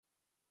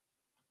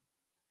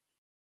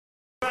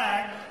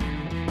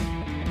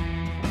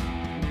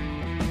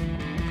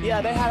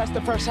they had us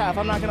the first half.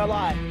 I'm not going to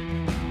lie.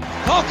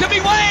 Oh, could be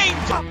Wayne.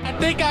 I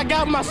think I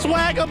got my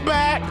swagger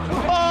back.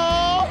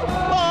 Oh.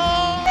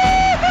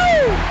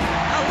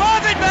 I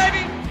love it,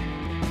 baby.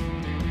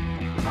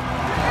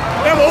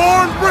 Them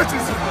orange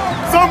britches.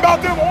 Something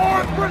about them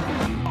orange britches.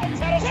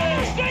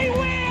 Tennessee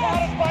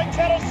wins. By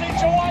Tennessee,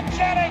 Jawan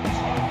Jennings.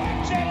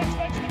 Jennings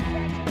makes the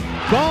catch.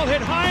 Ball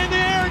hit high in the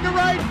air into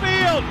right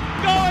field.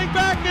 Going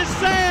back to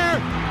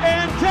Sayre.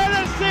 And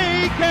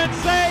Tennessee can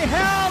say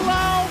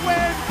hello,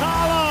 win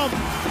column.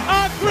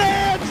 A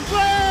grand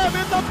slam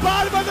in the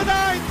bottom of the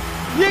ninth.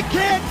 You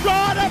can't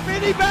draw it up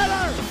any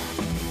better.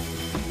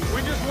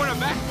 We just won a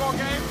basketball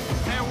game,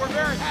 and we're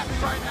very happy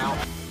right now.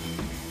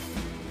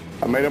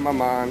 I made up my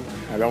mind.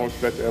 I don't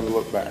expect to ever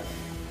look back.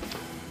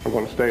 I'm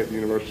going to stay at the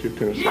University of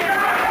Tennessee.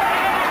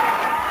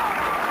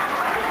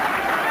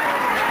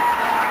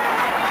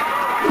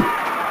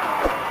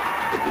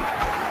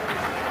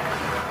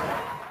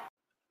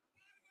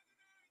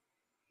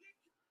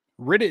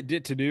 Reddit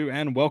did to do,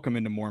 and welcome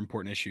into More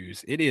Important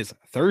Issues. It is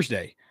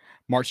Thursday,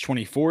 March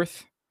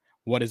 24th.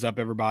 What is up,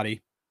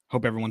 everybody?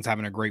 Hope everyone's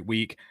having a great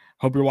week.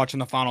 Hope you're watching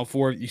the Final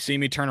Four. You see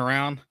me turn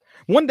around.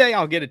 One day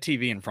I'll get a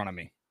TV in front of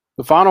me.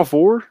 The Final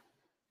Four?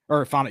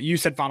 Or Final, you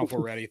said Final Four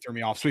already. Threw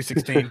me off. Sweet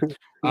 16.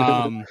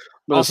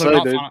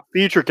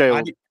 Future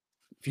Caleb.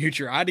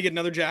 Future. I had to get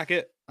another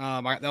jacket.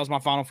 That was my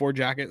Final Four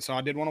jacket, so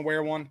I did want to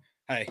wear one.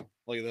 Hey,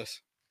 look at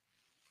this.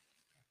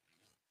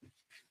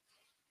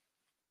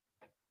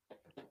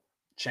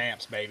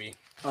 Champs, baby.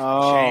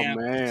 Oh, Champs.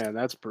 man,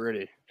 that's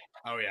pretty.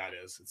 Oh, yeah, it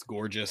is. It's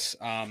gorgeous.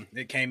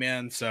 It came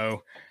in,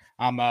 so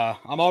I'm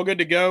all good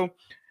to go.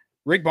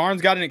 Rick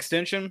Barnes got an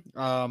extension.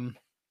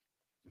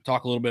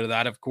 Talk a little bit of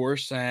that, of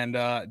course. And,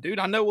 dude,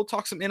 I know we'll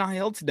talk some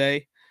NIL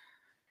today.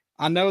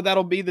 I know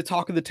that'll be the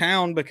talk of the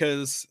town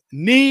because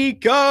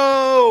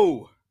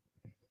Nico.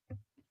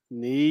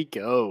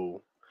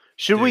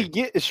 Should we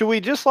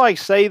just like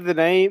say the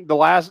name,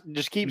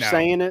 just keep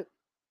saying it?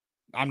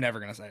 I'm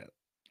never going to say it.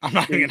 I'm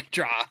not even going to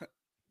try.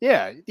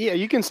 Yeah,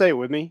 you can say it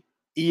with me.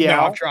 No,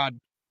 I've tried.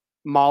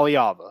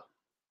 Maliava.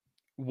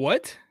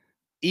 What?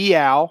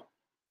 Eal.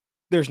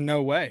 There's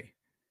no way.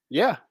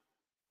 Yeah.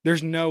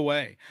 There's no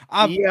way.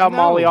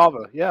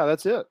 Maliava. Yeah,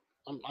 that's it.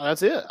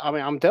 That's it. I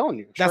mean, I'm telling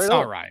you. That's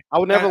not right. I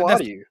would never lie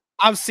to you.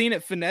 I've seen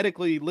it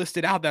phonetically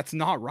listed out. That's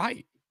not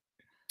right.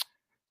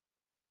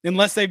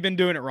 Unless they've been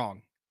doing it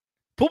wrong.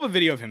 Pull up a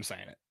video of him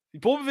saying it.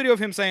 Pull up a video of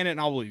him saying it, and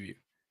I'll believe you.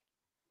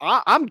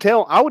 I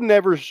would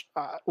never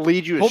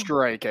lead you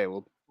astray,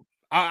 Caleb.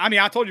 I mean,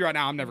 I told you right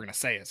now, I'm never going to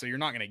say it, so you're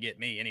not going to get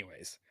me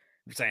anyways.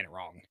 You're saying it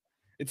wrong.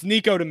 It's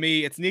Nico to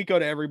me. It's Nico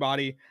to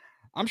everybody.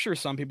 I'm sure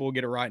some people will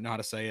get it right and know how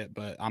to say it,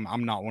 but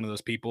I'm not one of those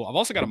people. I've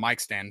also got a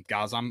mic stand,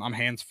 guys. I'm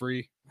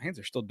hands-free. My hands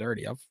are still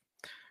dirty. I've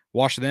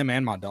washed them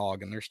and my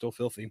dog, and they're still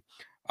filthy.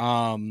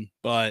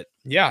 But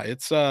yeah,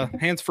 it's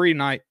hands-free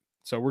night,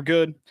 so we're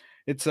good.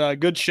 It's a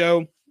good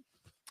show.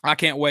 I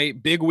can't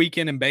wait. Big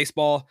weekend in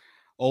baseball.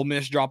 Ole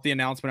Miss dropped the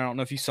announcement. I don't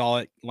know if you saw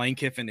it. Lane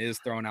Kiffin is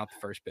throwing out the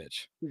first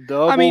pitch.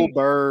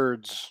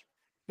 Birds.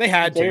 They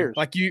had to.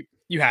 Like you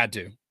had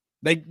to.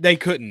 They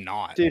couldn't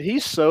not. Dude,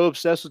 he's so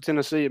obsessed with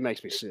Tennessee, it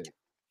makes me sick.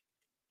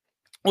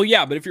 Well,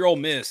 yeah, but if you're Ole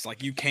Miss,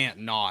 like you can't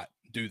not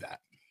do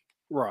that.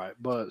 Right,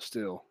 but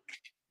still.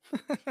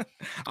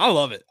 I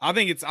love it. I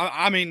think it's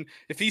I mean,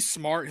 if he's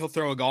smart, he'll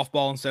throw a golf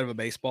ball instead of a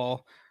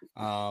baseball,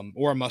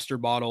 or a mustard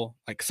bottle,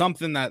 like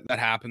something that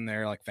happened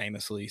there, like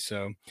famously.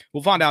 So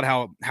we'll find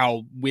out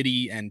how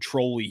witty and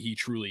trolly he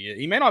truly is.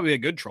 He may not be a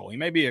good troll. He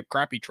may be a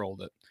crappy troll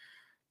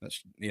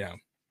that's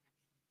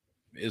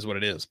is what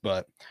it is.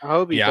 But I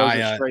hope he goes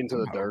straight into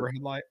the dirt.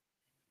 I'm gonna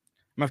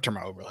have to turn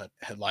my overhead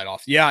headlight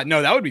off. Yeah,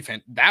 no, that would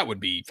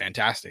be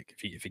fantastic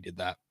if he did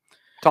that.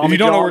 Tommy if you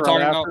don't John know what we're right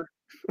talking after. about.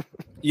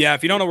 Yeah,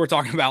 if you don't know what we're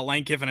talking about,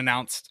 Lane Kiffin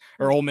announced,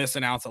 or Ole Miss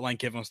announced that Lane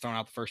Kiffin was throwing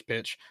out the first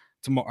pitch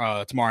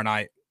tomorrow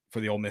night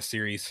for the Ole Miss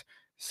series.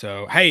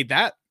 So, hey,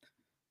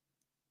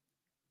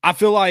 I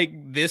feel like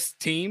this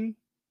team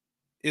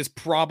is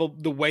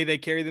probably the way they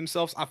carry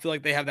themselves. I feel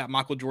like they have that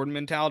Michael Jordan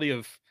mentality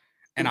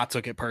and I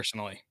took it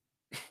personally.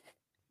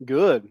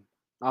 Good.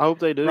 I hope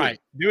they do. Right.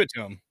 Do it to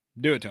them.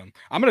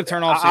 I'm going to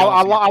turn off.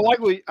 I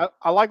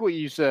like what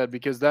you said,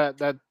 because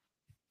that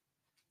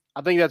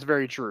I think that's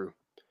very true.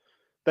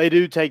 They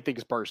do take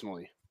things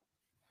personally.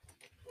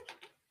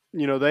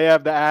 They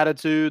have the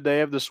attitude, they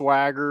have the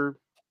swagger.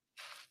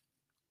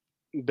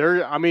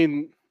 You're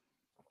going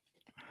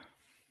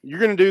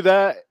to do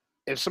that.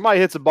 If somebody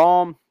hits a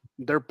bomb,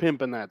 they're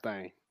pimping that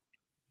thing.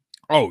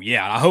 Oh,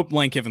 yeah. I hope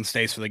Lane Kiffin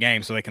stays for the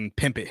game so they can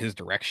pimp it his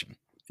direction.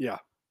 Yeah,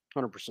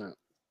 100%.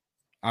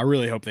 I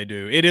really hope they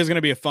do. It is going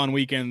to be a fun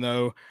weekend,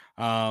 though.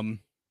 I don't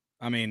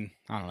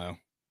know.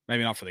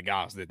 Maybe not for the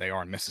guys that they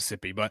are in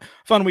Mississippi, but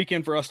fun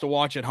weekend for us to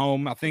watch at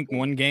home. I think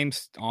one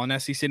game's on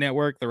SEC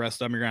Network. The rest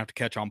of them you're going to have to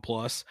catch on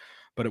Plus,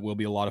 but it will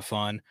be a lot of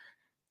fun.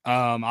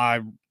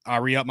 I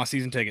re-upped my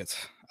season tickets.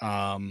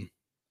 I'm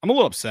a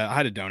little upset. I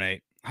had to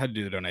donate. I had to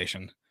do the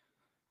donation.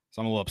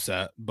 So I'm a little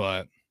upset,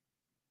 but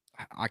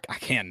I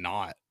can't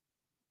not.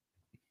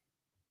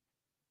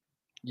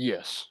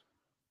 Yes.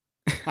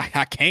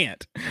 I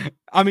can't.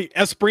 I mean,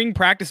 a spring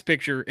practice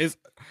picture is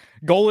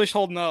Goalish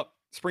holding up.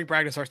 Spring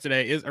practice starts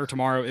today or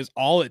tomorrow is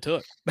all it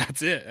took.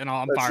 That's it, and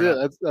I'm That's fired it.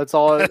 up. That's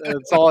all.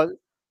 That's all.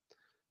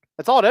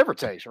 That's all it ever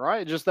takes,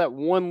 right? Just that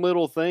one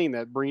little thing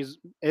that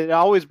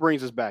always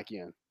brings us back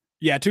in.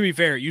 Yeah, to be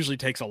fair, it usually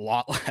takes a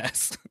lot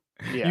less.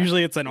 Yeah.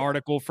 Usually it's an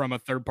article from a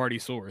third-party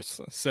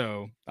source.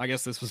 So I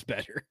guess this was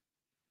better.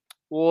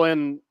 Well,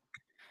 and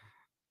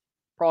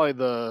probably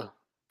the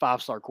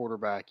 5-star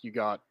quarterback you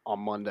got on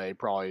Monday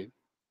probably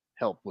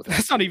helped with that.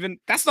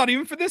 That's not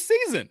even for this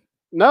season.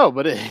 No,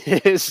 but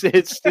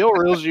it still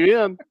reels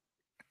you in.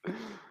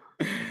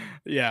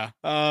 Yeah.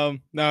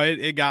 No,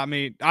 it got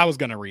me. I was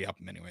gonna re-up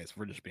them anyways. If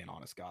we're just being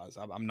honest, guys.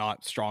 I'm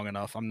not strong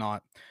enough. I'm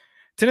not.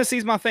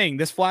 Tennessee's my thing.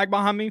 This flag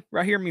behind me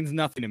right here means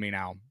nothing to me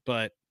now.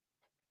 But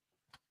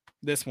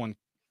this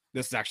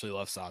is actually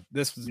left side.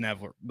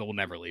 Will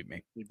never leave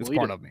me. It's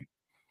part of me.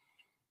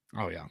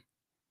 Oh yeah.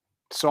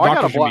 So I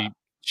got a black.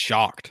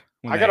 Shocked.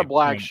 I got a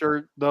black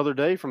shirt the other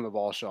day from the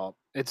ball shop.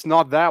 It's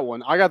not that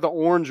one. I got the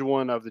orange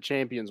one of the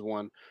Champions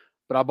one,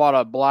 but I bought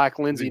a black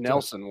Lindsey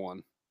Nelson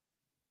one.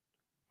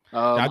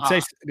 I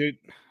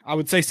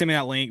would say send me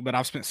that link, but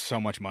I've spent so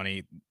much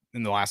money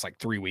in the last like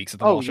 3 weeks at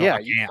the ball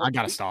shop. I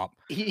gotta stop.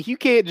 You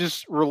can't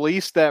just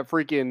release that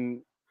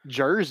freaking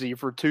jersey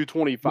for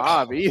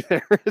 $225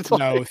 either.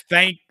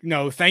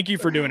 Thank you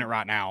for doing it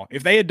right now.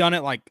 If they had done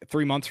it like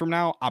 3 months from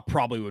now, I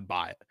probably would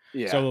buy it.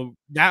 Yeah. So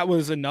that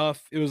was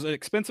enough. It was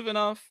expensive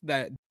enough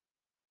that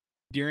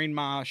during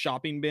my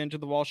shopping binge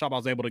at the wall shop, I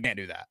was able to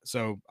do that.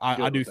 So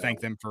I do thank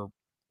them for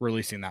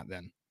releasing that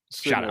then.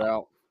 Shout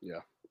out.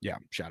 Yeah.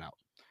 Shout out.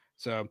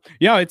 So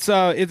yeah, it's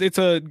a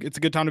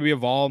good time to be a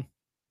Vol.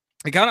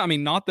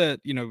 Not that,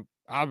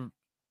 I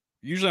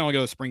usually only go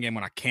to the spring game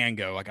when I can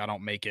go. Like I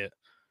don't make it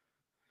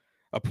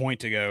a point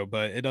to go,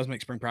 but it does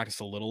make spring practice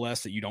a little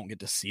less that you don't get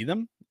to see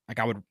them. Like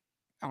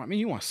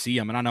you want to see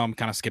them, and I know I'm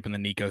kind of skipping the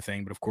Nico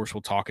thing, but of course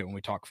we'll talk it when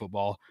we talk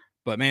football.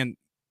 But man,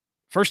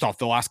 first off,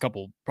 the last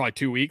couple, probably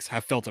 2 weeks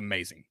have felt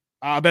amazing.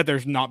 I bet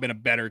there's not been a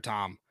better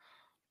time.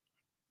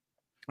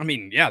 I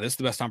mean, yeah, this is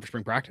the best time for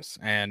spring practice,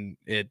 and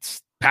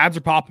pads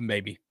are popping,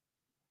 baby.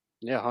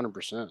 Yeah,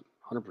 100%.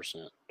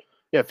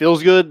 Yeah, it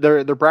feels good.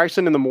 They're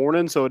practicing in the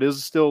morning, so it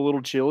is still a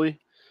little chilly.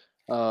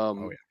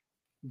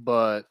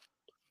 But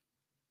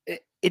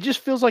it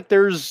just feels like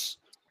there's.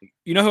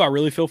 You know who I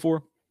really feel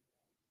for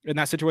in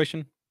that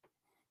situation?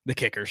 The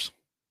kickers.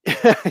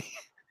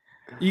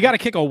 You got to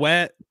kick a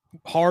wet,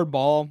 hard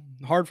ball,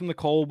 hard from the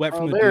cold, wet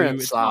from the dew.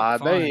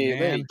 Inside. They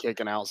ain't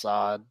kicking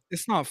outside.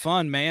 It's not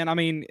fun, man. I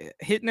mean,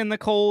 hitting in the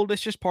cold,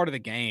 it's just part of the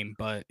game.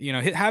 But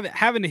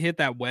having to hit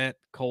that wet,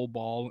 cold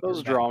ball.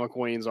 Those drama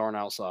queens aren't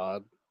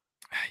outside.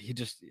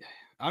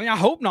 I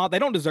hope not. They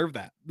don't deserve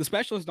that. The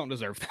specialists don't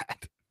deserve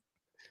that.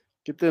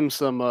 Get them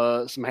some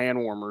hand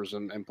warmers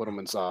and put them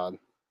inside.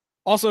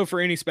 Also, for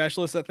any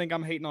specialists that think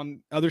I'm hating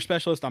on other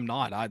specialists, I'm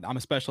not. I'm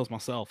a specialist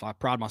myself. I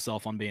pride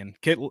myself on being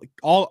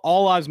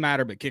all lives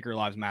matter, but kicker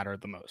lives matter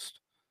the most.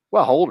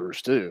 Well,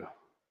 holders too.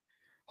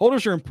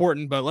 Holders are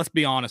important, but let's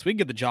be honest. We can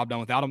get the job done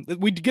without them.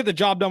 We get the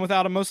job done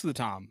without them most of the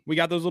time. We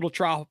got those little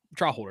trial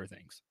holder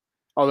things.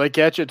 Oh, they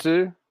catch it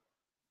too?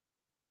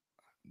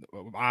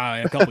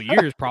 A couple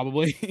years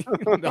probably.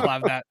 They'll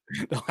have that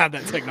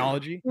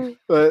technology.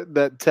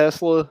 That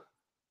Tesla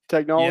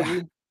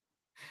technology.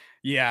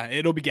 Yeah,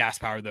 it'll be gas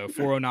powered though.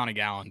 $4.09 a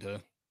gallon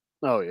to.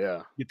 Oh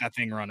yeah, get that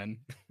thing running.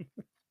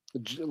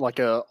 Like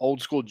a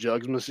old school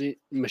jugs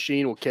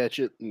machine will catch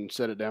it and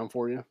set it down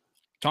for you.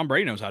 Tom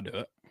Brady knows how to do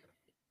it.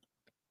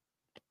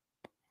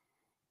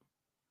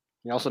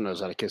 He also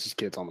knows how to kiss his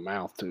kids on the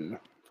mouth too.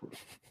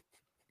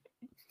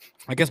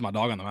 I kiss my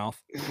dog on the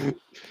mouth.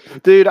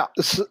 Dude,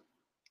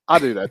 I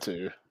do that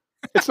too.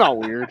 It's not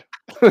weird.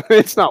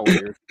 It's not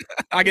weird.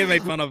 I get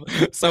made fun of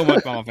so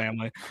much by my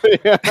family.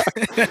 Yeah.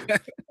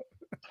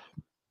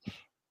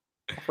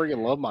 I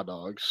freaking love my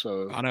dog.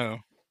 So I know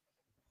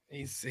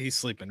he's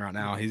sleeping right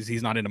now.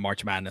 He's not into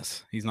March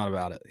Madness. He's not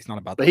about it. He's not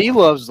about that. But he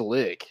loves the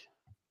lick.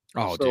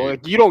 Oh, so, dude.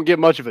 Like, you don't get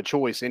much of a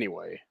choice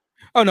anyway.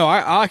 Oh no,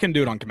 I can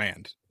do it on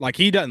command. Like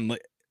he doesn't.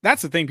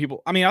 That's the thing.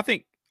 People. I mean, I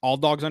think all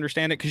dogs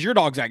understand it because your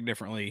dogs act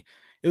differently.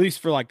 At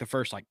least for like the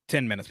first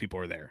 10 minutes, people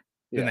are there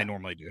than they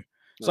normally do.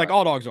 It's like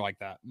all dogs are like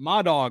that.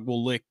 My dog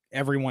will lick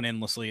everyone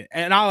endlessly,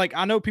 and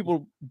I know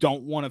people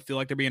don't want to feel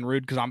like they're being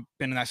rude because I've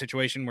been in that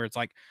situation where it's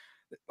like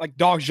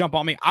dogs jump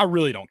on me. I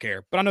really don't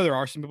care, but I know there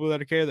are some people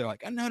that care. They're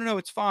like, oh, no,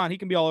 it's fine. He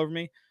can be all over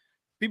me.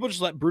 People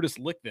just let Brutus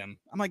lick them.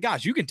 I'm like,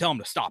 guys, you can tell him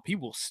to stop. He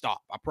will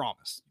stop. I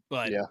promise.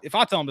 But if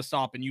I tell him to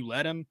stop and you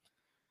let him,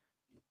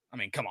 I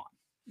mean, come on,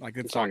 like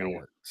it's not gonna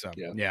work. So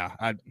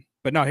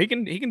but no, he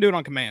can do it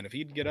on command. If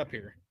he'd get up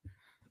here,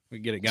 we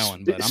get it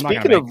going. But I'm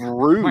not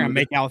gonna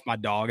make out with my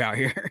dog out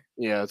here.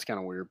 Yeah, it's kind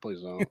of weird.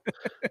 Please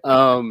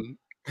don't.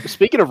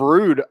 Speaking of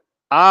rude,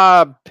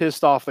 I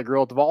pissed off the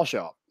girl at the ball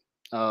shop.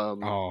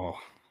 Don't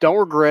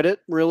regret it,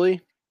 really.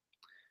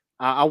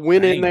 I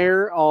went in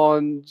there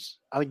on,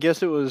 I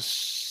guess it was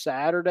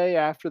Saturday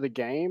after the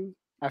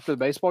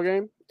baseball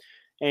game,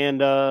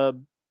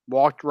 and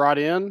walked right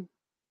in,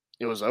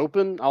 It was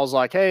open. I was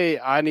like, hey,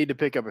 I need to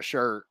pick up a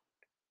shirt.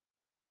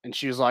 And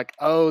she was like,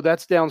 oh,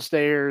 that's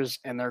downstairs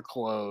and they're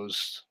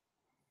closed.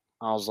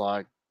 I was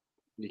like,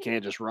 you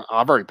can't just run.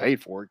 I've already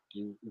paid for it.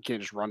 You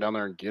can't just run down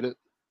there and get it.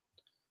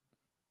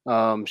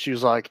 She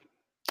was like,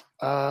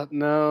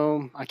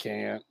 no, I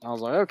can't. I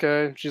was like,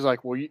 okay. She's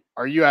like, well,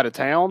 are you out of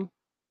town?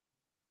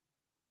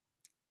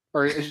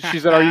 Or she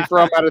said, are you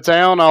from out of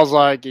town? I was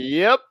like,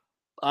 yep,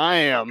 I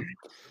am.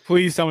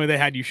 Please tell me they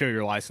had you show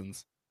your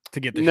license to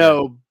get the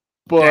No, shirt.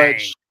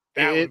 but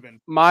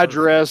Dang, my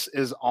dress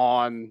is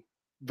on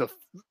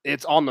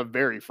it's on the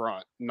very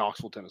front,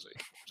 Knoxville, Tennessee.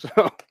 So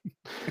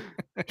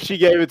she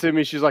gave it to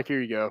me. She's like,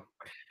 here you go.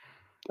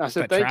 I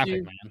said, thank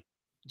you. Man.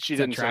 She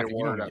didn't say a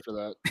word after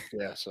that.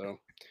 Yeah, so.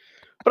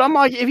 But I'm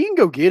like, if you can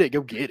go get it,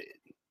 go get it.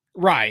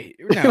 Right.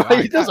 No,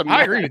 like, it doesn't matter.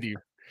 I agree with you.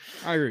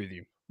 I agree with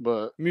you.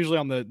 But I'm usually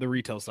on the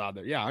retail side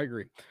there. Yeah, I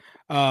agree.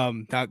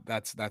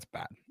 That's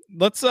bad.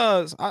 Let's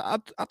I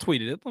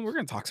tweeted it. We're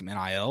gonna talk some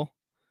NIL.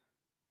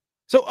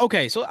 So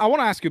okay, so I want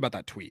to ask you about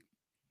that tweet.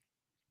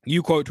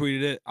 You quote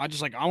tweeted it. I want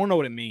to know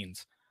what it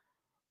means.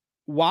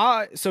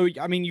 Why? So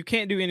I mean, you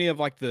can't do any of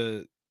like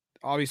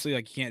obviously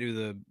like you can't do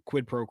the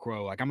quid pro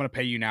quo. Like I'm gonna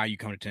pay you now, you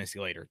come to Tennessee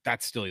later.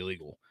 That's still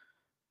illegal.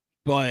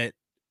 But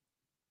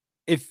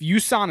if you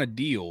sign a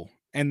deal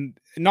and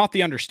not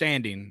the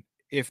understanding,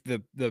 if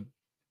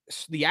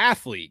the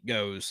athlete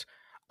goes,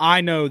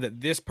 I know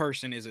that this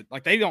person is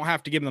like, they don't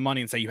have to give them the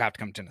money and say you have to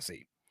come to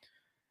Tennessee.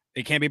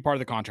 It can't be part of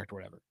the contract or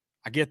whatever.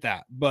 I get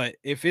that. But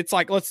if it's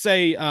like, let's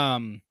say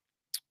the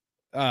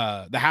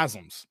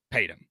Haslams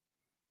paid him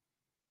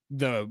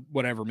the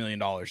whatever $1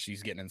 million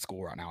he's getting in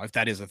school right now, if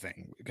that is a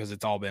thing, because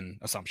it's all been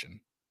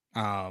assumption.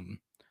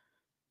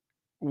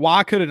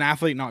 Why could an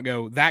athlete not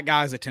go, that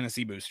guy's a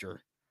Tennessee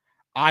booster?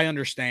 I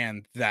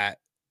understand that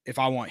if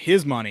I want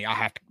his money, I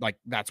have to, like,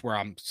 that's where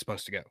I'm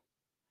supposed to go.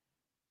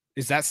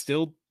 Is that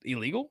still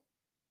illegal?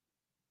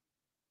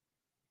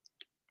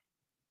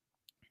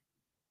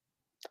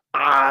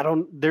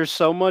 There's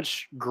so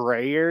much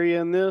gray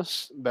area in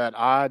this that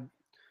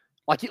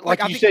like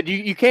you said,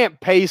 you can't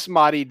pay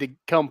somebody to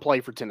come play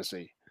for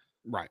Tennessee.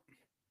 Right.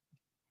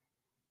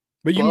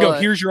 But you can go,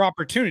 here's your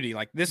opportunity.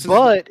 Like this is.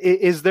 But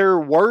is there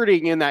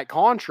wording in that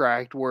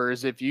contract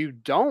whereas if you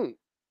don't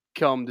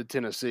come to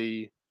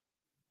Tennessee,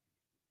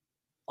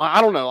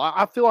 I don't know.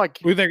 I feel like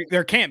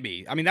there can't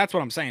be. I mean, that's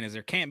what I'm saying is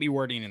there can't be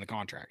wording in the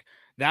contract.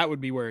 That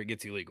would be where it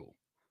gets illegal.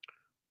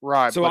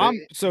 Right.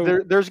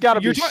 So there's got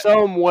to be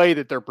some way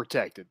that they're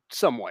protected.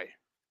 Some way.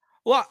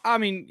 Well, I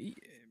mean,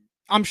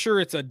 I'm sure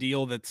it's a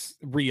deal that's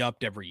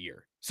re-upped every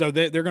year. So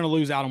they're going to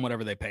lose out on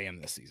whatever they pay him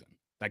this season.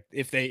 Like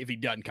if he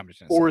doesn't come to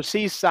Tennessee. Or is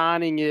he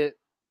signing it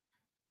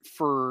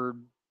for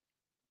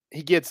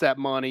he gets that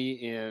money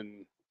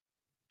in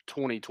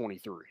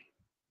 2023?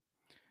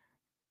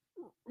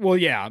 Well,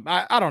 yeah,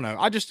 I don't know.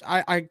 I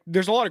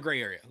there's a lot of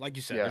gray area. Like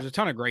you said, There's a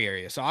ton of gray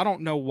area. So I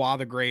don't know why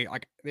the gray,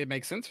 like it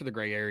makes sense for the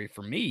gray area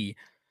for me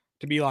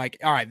to be like,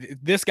 all right,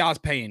 this guy's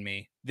paying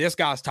me. This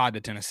guy's tied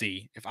to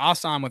Tennessee. If I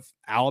sign with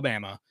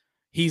Alabama,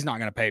 he's not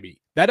going to pay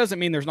me. That doesn't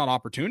mean there's not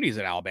opportunities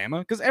at Alabama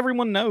because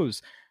everyone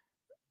knows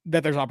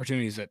that there's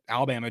opportunities at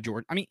Alabama,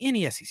 Georgia. I mean,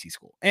 any SEC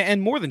school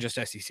and more than just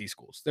SEC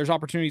schools. There's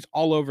opportunities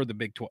all over the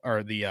Big 12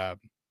 or the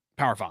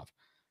Power 5.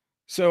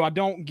 So I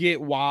don't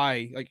get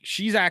why, like,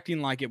 she's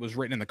acting like it was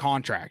written in the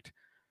contract.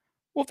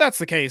 Well, if that's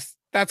the case,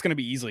 that's going to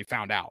be easily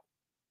found out.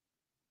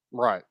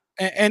 Right.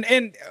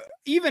 And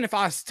even if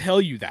I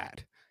tell you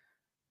that,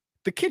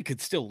 the kid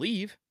could still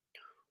leave.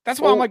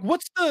 That's why I'm like,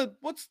 what's the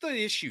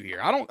issue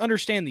here? I don't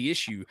understand the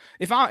issue.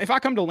 If I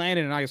come to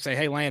Landon and I say,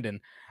 hey, Landon,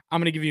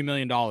 I'm going to give you $1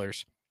 million,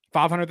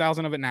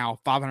 500,000 of it now,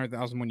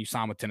 500,000 when you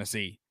sign with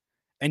Tennessee,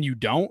 and you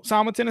don't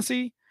sign with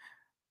Tennessee,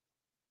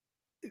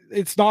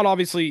 it's not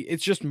obviously,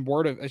 it's just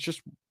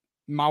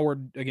my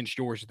word against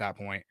yours at that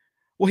point.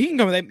 Well, you can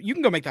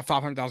go make that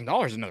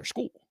 $500,000 in another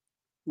school.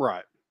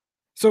 Right.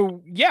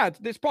 So yeah,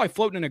 it's probably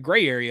floating in a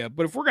gray area,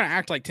 but if we're going to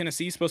act like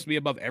Tennessee is supposed to be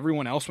above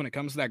everyone else when it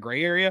comes to that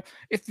gray area,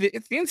 if the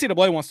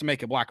NCAA wants to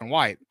make it black and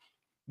white,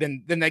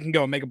 then they can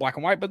go and make it black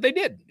and white, but they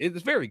did.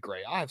 It's very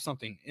gray. I have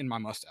something in my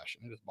mustache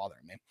and it is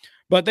bothering me,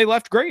 but they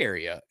left gray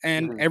area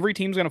and every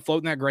team's going to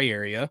float in that gray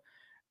area.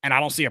 And I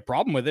don't see a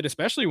problem with it,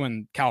 especially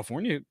when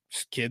California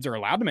kids are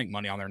allowed to make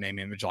money on their name,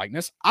 image,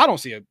 likeness. I don't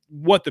see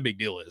what the big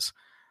deal is.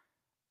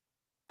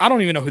 I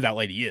don't even know who that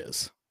lady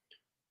is.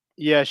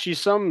 Yeah,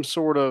 she's some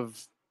sort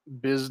of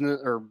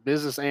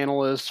business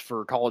analyst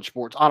for college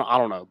sports. I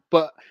don't know.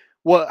 But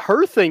what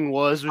her thing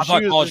was I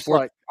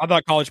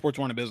thought college sports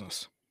weren't a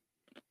business.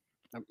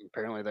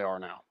 Apparently they are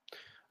now.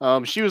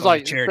 She was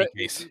like charity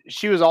case.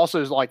 She was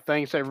also like,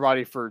 thanks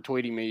everybody for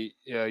tweeting me.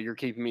 You're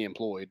keeping me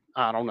employed.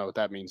 I don't know what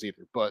that means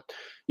either, but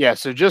yeah.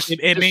 So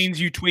it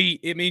means you tweet.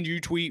 It means you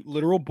tweet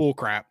literal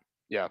bullcrap.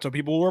 Yeah. So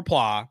people will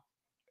reply.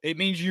 It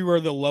means you are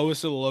the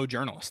lowest of the low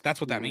journalists.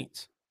 That's what that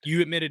means.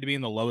 You admitted to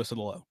being the lowest of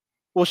the low.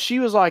 Well, she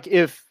was like,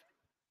 if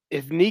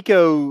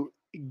Nico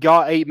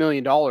got $8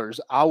 million,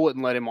 I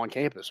wouldn't let him on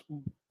campus.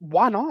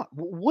 Why not?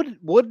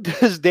 What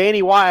does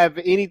Danny White have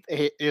any?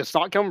 It's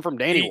not coming from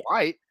Danny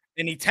White.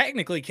 And he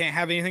technically can't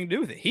have anything to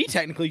do with it. He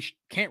technically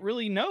can't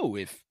really know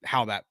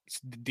how that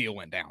deal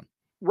went down.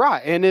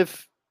 Right. And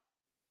if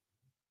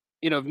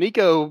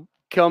Nico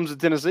comes to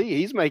Tennessee,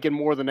 he's making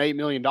more than $8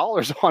 million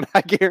on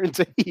that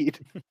guaranteed.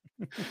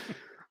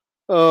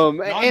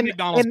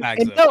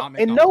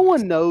 And no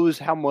one knows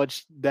how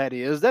much that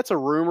is. That's a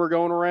rumor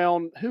going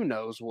around. Who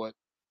knows what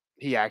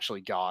he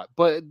actually got?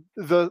 But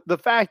the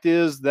fact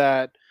is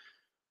that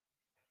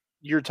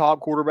your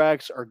top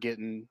quarterbacks are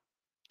getting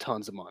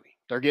tons of money.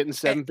 They're getting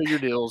 7-figure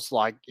deals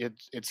like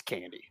it's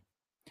candy.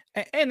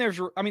 And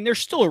there's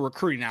still a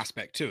recruiting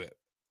aspect to it.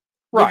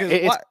 Right.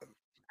 It's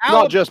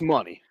not just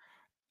money.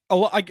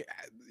 Like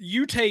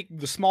you take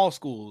the small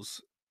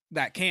schools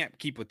that can't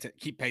keep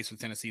pace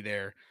with Tennessee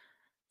there.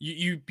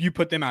 You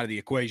put them out of the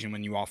equation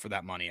when you offer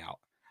that money out.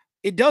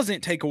 It doesn't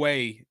take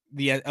away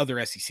the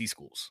other SEC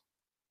schools,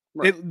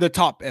 right. The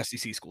top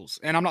SEC schools.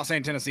 And I'm not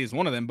saying Tennessee is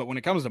one of them, but when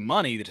it comes to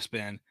money to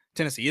spend,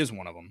 Tennessee is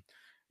one of them.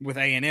 With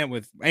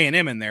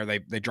A&M in there,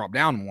 they drop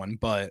down one,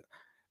 but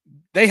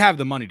they have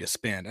the money to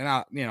spend. And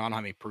I don't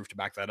have any proof to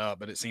back that up,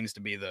 but it seems to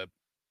be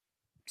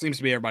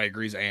everybody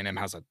agrees A&M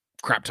has a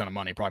crap ton of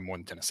money, probably more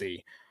than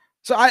Tennessee.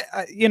 So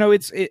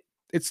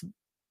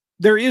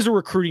there is a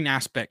recruiting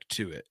aspect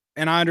to it.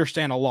 And I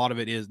understand a lot of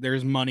it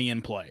there's money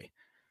in play,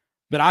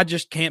 but I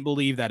just can't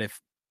believe that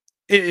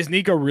is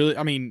Nico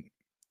really,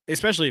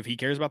 especially if he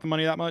cares about the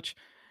money that much.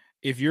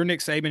 If you're Nick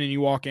Saban and you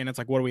walk in, it's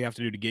like, what do we have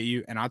to do to get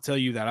you? And I'll tell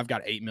you that I've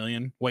got $8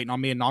 million waiting on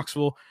me in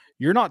Knoxville.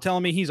 You're not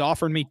telling me he's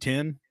offering me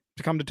 10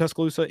 to come to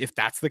Tuscaloosa. If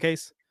that's the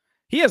case,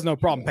 he has no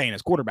problem paying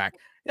his quarterback.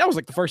 That was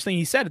like the first thing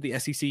he said at the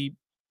SEC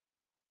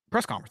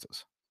press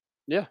conferences.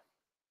 Yeah.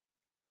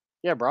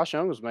 Yeah. Bryce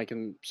Young was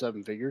making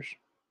 7 figures.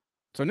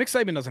 So Nick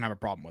Saban doesn't have a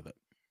problem with it.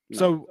 No.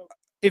 So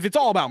if it's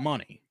all about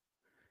money,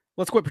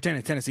 let's quit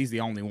pretending Tennessee's the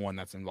only one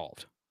that's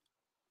involved.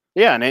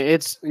 Yeah. And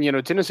it's,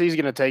 Tennessee's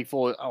going to take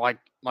full,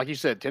 like you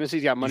said,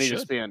 Tennessee's got money to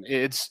spend.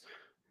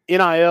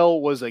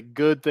 NIL was a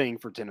good thing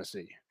for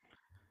Tennessee.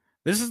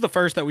 This is the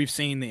first that we've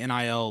seen the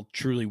NIL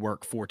truly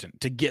work for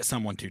to get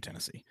someone to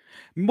Tennessee.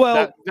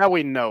 Well, that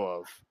we know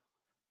of.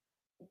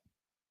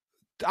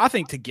 I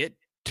think to get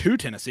to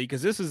Tennessee,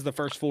 because this is the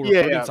first full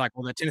recruiting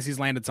cycle that Tennessee's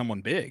landed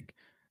someone big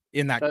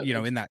in that,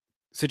 in that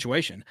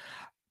situation.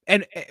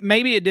 And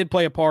maybe it did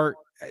play a part.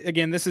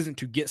 Again, this isn't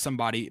to get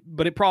somebody,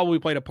 but it probably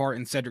played a part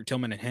in Cedric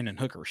Tillman and Hendon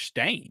Hooker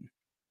staying.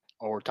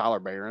 Or Tyler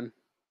Barron.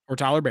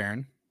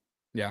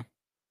 Yeah,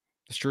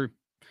 it's true.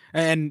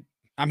 And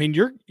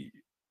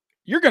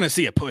you're going to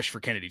see a push for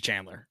Kennedy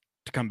Chandler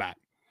to come back.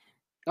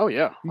 Oh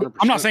yeah. 100%.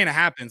 I'm not saying it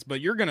happens,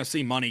 but you're going to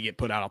see money get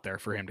put out there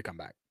for him to come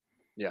back.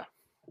 Yeah.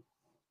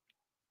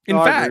 In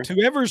fact,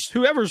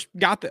 whoever's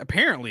got that,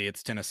 apparently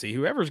it's Tennessee,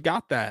 whoever's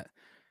got that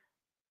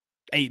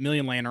 $8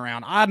 million laying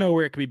around, I know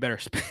where it could be better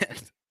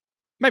spent.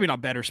 Maybe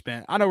not better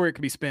spent. I know where it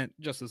could be spent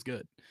just as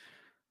good.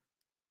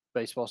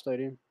 Baseball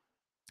stadium.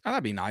 Oh,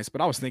 that'd be nice,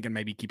 but I was thinking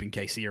maybe keeping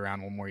KC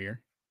around one more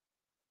year.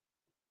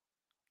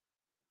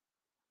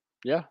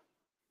 Yeah,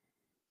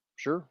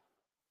 sure.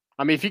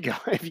 If you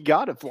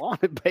got it,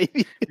 flaunt it,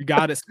 baby. You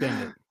got to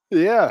spend it.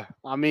 Yeah,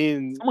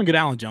 someone get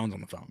Alan Jones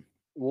on the phone.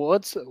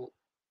 What's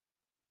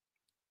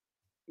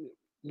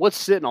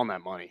sitting on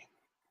that money?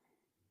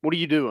 What are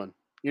you doing?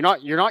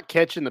 You're not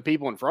catching the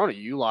people in front of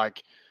you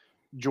like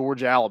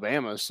Georgia,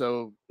 Alabama.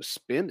 So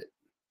spend it.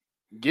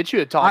 Get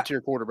you a top-tier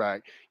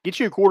quarterback. Get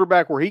you a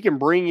quarterback where he can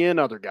bring in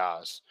other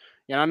guys.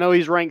 And I know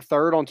he's ranked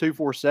 3rd on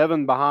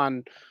 247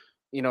 behind,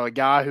 a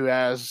guy who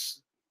has,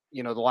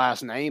 the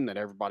last name that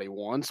everybody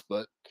wants.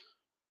 But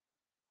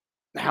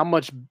how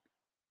much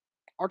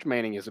Arch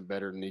Manning isn't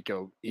better than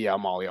Nico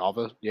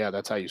Iamaleava. Yeah,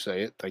 that's how you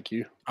say it. Thank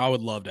you. I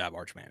would love to have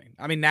Arch Manning.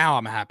 Now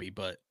I'm happy,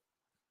 but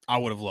I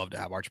would have loved to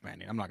have Arch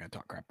Manning. I'm not going to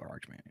talk crap about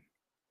Arch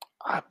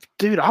Manning.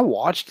 Dude, I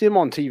watched him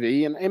on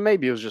TV, and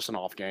maybe it was just an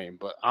off game,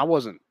 but I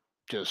wasn't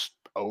just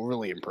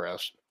overly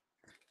impressed.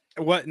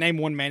 Name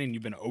one Manning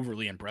you've been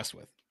overly impressed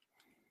with?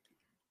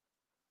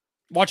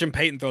 Watching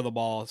Peyton throw the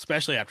ball,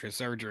 especially after his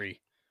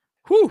surgery.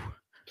 Whew.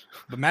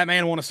 But Matt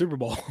Manning won a Super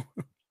Bowl.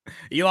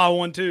 Eli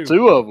won 2.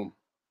 2 of them.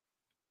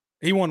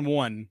 He won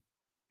 1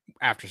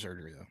 after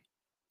surgery, though.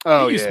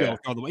 Oh, he used to be able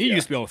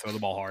to throw the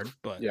ball hard,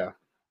 but yeah,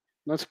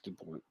 that's a good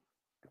point.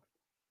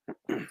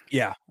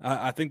 Yeah,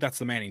 I think that's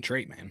the Manning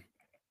trait, man.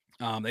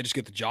 They just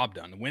get the job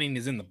done. Winning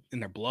is in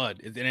their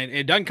blood. And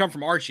it doesn't come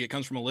from Archie. It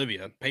comes from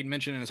Olivia. Peyton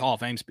mentioned in his Hall of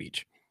Fame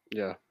speech.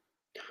 Yeah.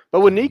 But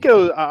with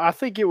Nico, I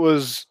think it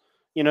was,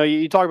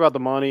 you talk about the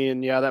money,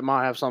 and yeah, that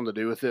might have something to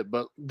do with it.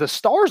 But the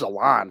stars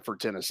aligned for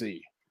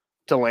Tennessee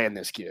to land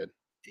this kid.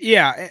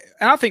 Yeah,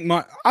 and I think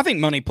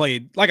money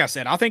played, like I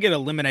said, I think it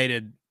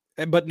eliminated,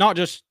 but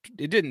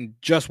it didn't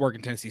just work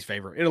in Tennessee's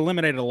favor. It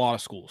eliminated a lot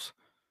of schools.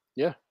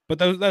 Yeah. But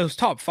those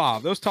top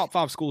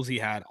 5 schools he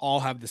had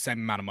all have the same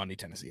amount of money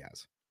Tennessee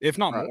has, if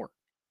not more.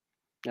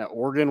 Yeah,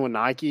 Oregon with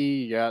Nike,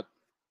 you got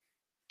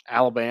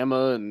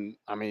Alabama, and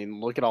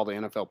look at all the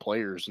NFL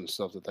players and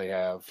stuff that they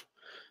have.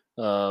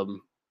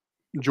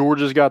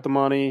 Georgia's got the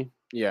money.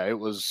 Yeah, it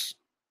was.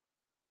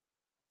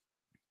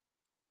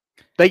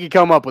 They could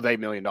come up with $8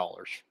 million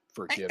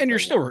for a kid. And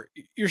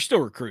you're still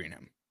recruiting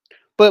him.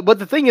 But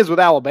the thing is with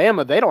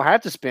Alabama, they don't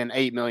have to spend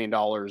 $8 million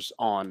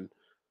on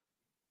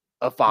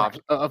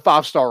a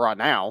five-star right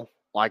now.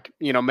 Like,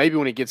 maybe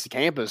when he gets to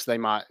campus, they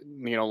might,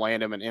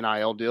 land him an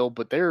NIL deal,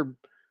 but they're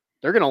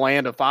going to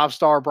land a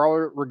 5-star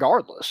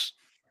regardless.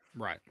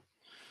 Right.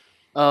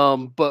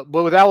 But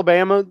with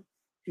Alabama,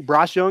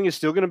 Bryce Young is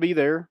still going to be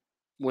there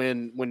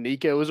when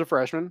Nico is a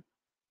freshman.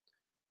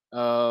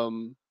 I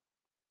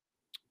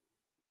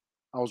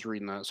was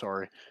reading that.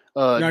 Sorry.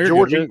 No,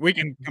 Georgia. We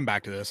can come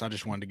back to this. I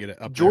just wanted to get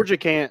it up. Georgia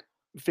can't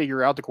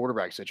figure out the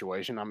quarterback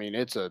situation. I mean,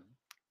 it's a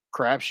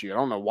crapshoot. I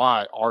don't know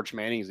why Arch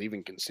Manning is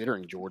even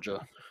considering Georgia.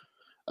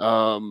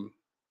 USC,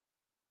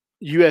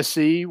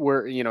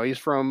 where he's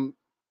from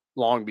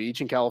Long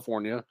Beach in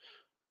California.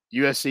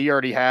 USC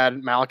already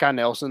had Malachi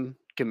Nelson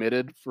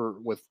committed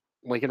with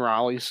Lincoln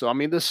Riley. So I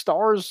mean, the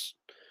stars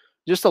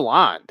just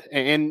aligned.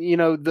 And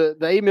the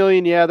 $8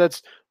 million,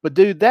 but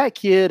dude, that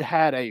kid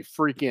had a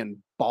freaking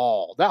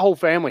ball. That whole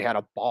family had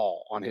a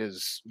ball on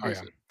his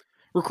visit. Yeah.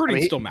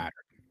 Recruiting still mattered.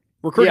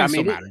 Recruiting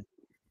still mattered.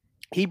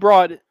 He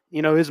brought,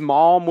 his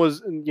mom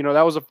was,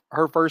 that was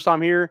her first time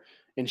here,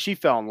 and she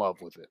fell in love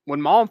with it. When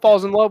mom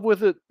falls in love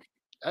with it,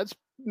 that's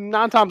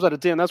 9 times out of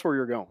 10, that's where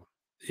you're going.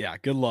 Yeah,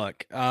 good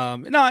luck.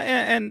 And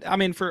I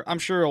mean, I'm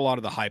sure a lot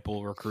of the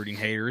Heupel recruiting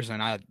haters,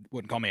 and I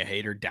wouldn't call me a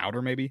hater,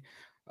 doubter maybe.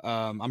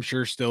 I'm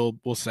sure still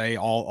will say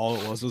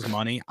all it was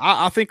money.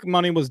 I think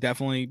money was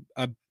definitely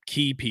a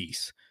key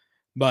piece,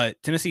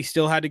 but Tennessee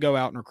still had to go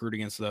out and recruit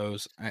against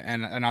those.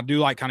 And I do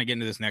like kind of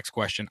getting to this next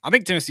question. I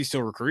think Tennessee's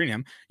still recruiting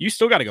him. You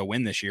still got to go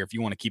win this year if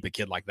you want to keep a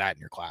kid like that in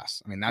your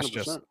class. I mean, that's 100%.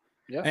 Just,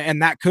 yeah.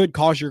 And that could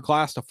cause your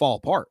class to fall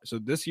apart. So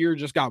this year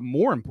just got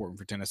more important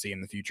for Tennessee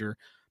in the future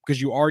because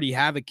you already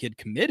have a kid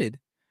committed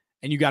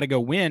and you got to go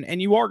win, and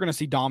you are going to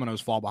see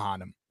dominoes fall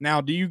behind him.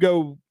 Now, do you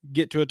go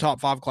get to a top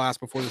 5 class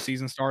before the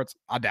season starts?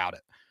 I doubt it.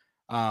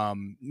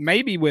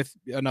 Maybe with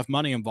enough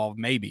money involved,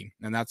 maybe.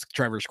 And that's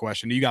Trevor's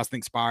question. Do you guys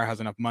think Spire has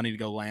enough money to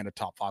go land a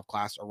top 5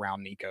 class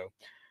around Nico?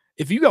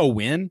 If you go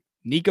win,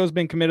 Nico's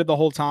been committed the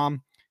whole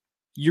time.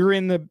 You're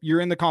in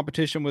the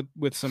competition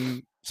with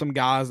some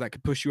guys that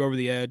could push you over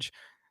the edge.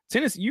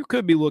 Tennessee, you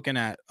could be looking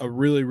at a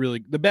really,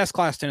 really the best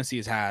class Tennessee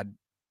has had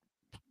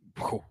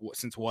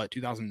since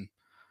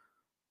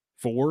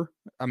 2004.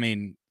 I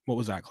mean, what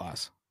was that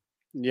class?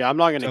 Yeah, I'm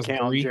not going to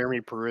count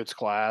Jeremy Pruitt's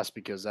class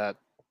because that.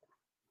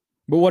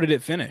 But what did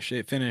it finish?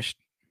 It finished.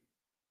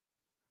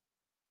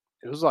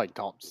 It was like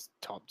top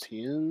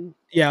 10.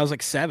 Yeah, it was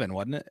like 7,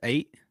 wasn't it?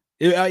 8.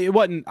 It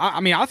wasn't.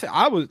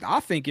 I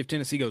think if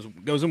Tennessee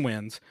goes and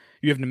wins,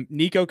 you have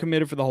Nico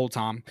committed for the whole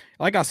time.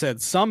 Like I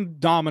said, some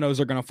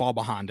dominoes are going to fall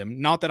behind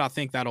him. Not that I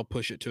think that'll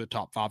push it to a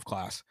top 5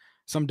 class.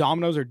 Some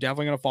dominoes are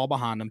definitely going to fall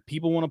behind him.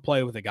 People want to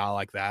play with a guy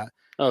like that.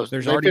 Oh,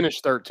 they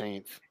finished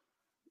 13th.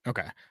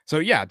 Okay. So,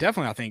 yeah,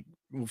 definitely I think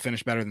we'll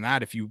finish better than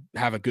that if you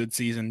have a good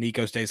season,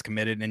 Nico stays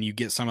committed, and you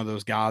get some of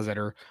those guys that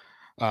are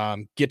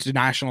get to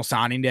National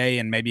Signing Day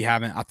and maybe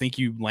I think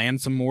you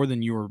land some more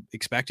than you were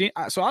expecting.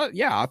 So,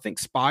 I think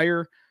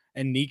Spire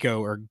and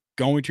Nico are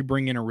going to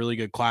bring in a really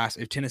good class.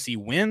 If Tennessee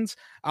wins,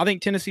 I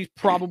think Tennessee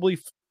probably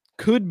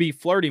could be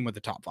flirting with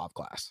the top 5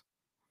 class.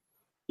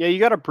 Yeah, you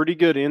got a pretty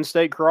good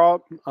in-state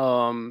crop.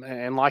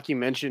 And like you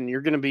mentioned,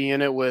 you're going to be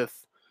in it with,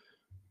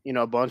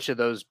 a bunch of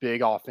those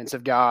big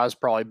offensive guys,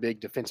 probably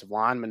big defensive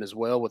linemen as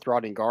well with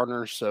Rodney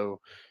Gardner. So,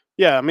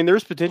 yeah, I mean,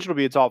 there's potential to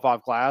be a top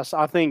 5 class.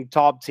 I think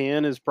top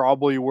 10 is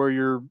probably where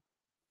you're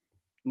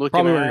looking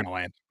probably at. Where you're going to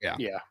land.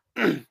 Yeah.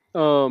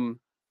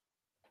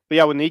 But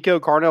yeah, with Nico,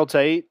 Carnell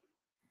Tate,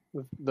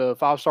 the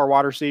 5-star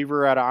wide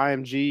receiver out of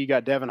IMG, you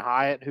got Devin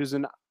Hyatt, who's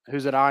at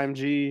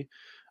IMG,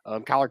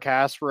 Kyler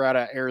Casper out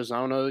of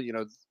Arizona.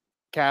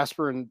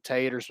 Casper and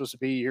Tate are supposed to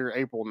be here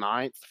April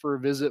 9th for a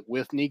visit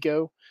with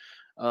Nico.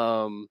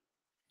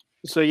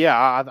 So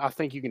yeah, I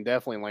think you can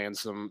definitely land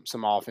some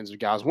offensive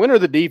guys. When are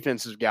the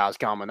defensive guys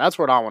coming? That's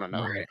what I want to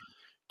know. Right.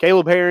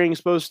 Caleb Herring's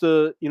supposed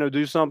to,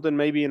 do something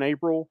maybe in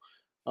April.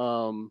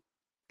 And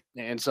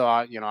so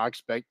I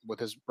expect with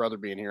his brother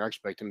being here, I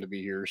expect him to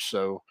be here.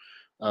 So,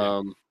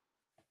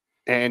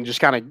 and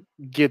just kind of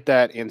get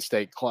that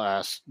in-state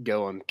class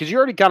going because you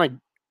already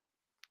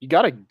you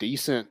got a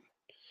decent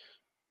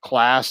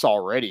class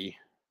already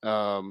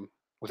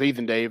with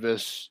Ethan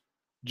Davis,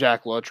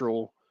 Jack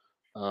Luttrell,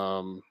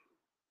 Aiden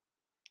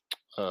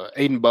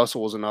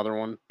Bussell was another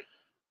one,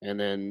 and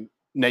then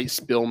Nate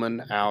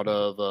Spillman out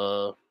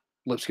of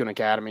Lipscomb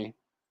Academy,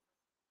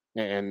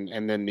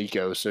 and then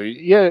Nico. So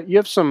yeah, you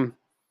have some.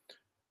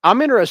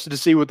 I'm interested to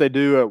see what they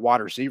do at wide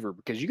receiver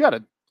because you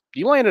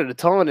landed a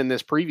ton in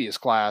this previous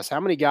class. How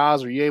many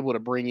guys are you able to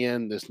bring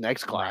in this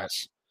next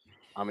class?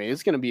 I mean,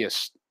 it's going to be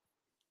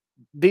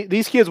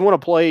these kids want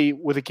to play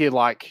with a kid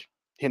like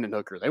Hendon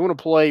Hooker. They want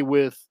to play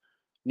with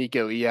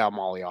Nico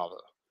Iamaleava.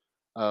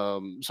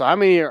 So how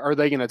many are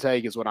they going to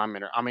take is what I'm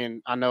in. I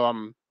mean, I know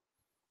I'm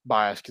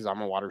biased because I'm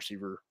a wide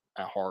receiver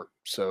at heart.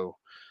 So,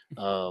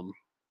 but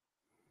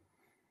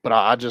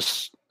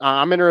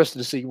I'm interested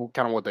to see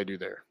kind of what they do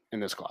there in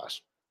this class.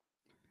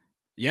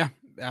 Yeah.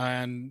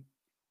 And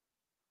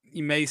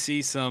you may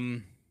see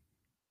some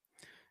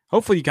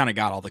hopefully you kind of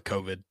got all the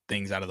COVID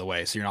things out of the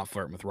way, so you're not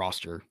flirting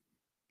with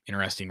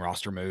interesting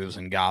roster moves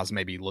and guys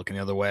maybe looking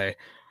the other way. I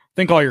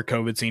think all your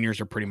COVID seniors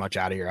are pretty much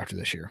out of here after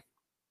this year.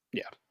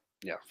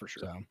 Yeah, for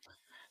sure. So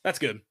that's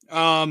good.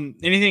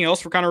 Anything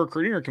else for kind of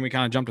recruiting, or can we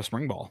kind of jump to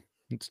spring ball?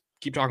 Let's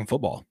keep talking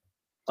football.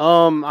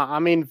 I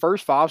mean,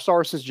 first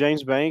 5-star since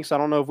James Banks. I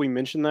don't know if we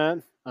mentioned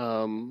that.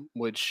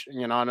 Which,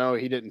 I know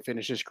he didn't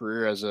finish his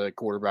career as a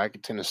quarterback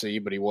at Tennessee,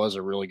 but he was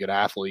a really good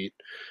athlete.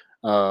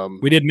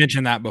 We did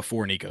mention that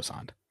before Nico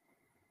signed.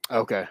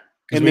 Okay.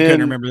 And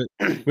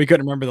we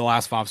couldn't remember the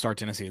last 5-star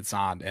Tennessee had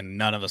signed, and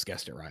none of us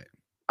guessed it right.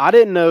 I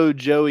didn't know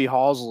Joey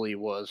Halzle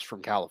was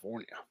from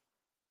California.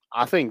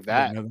 I think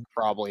that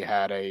probably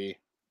had a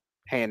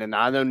hand in.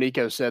 I know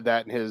Nico said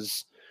that in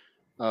his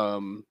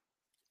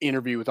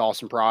interview with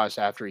Austin Price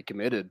after he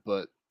committed,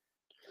 but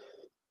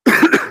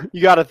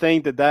you got to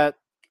think that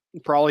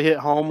probably hit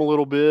home a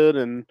little bit,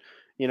 and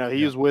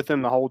he was with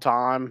him the whole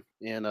time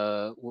in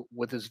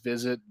with his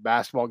visit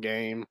basketball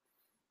game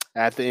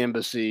at the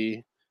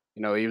embassy.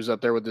 He was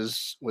up there with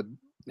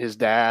his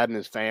dad and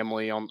his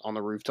family on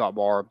the rooftop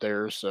bar up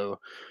there, so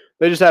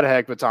they just had a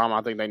heck of a time.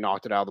 I think they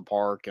knocked it out of the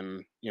park,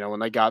 and when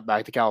they got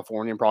back to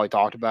California and probably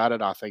talked about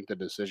it, I think the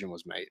decision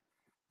was made.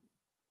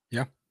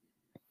 Yeah,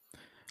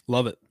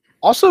 love it.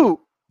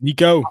 Also,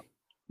 Nico,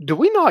 do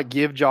we not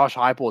give Josh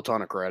Heupel a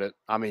ton of credit?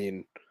 I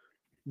mean,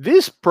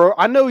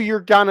 I know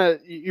you're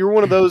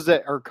one of those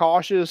that are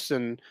cautious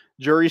and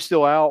jury's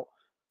still out,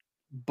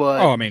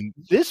 but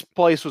this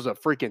place was a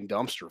freaking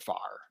dumpster fire.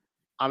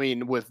 I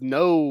mean, with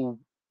no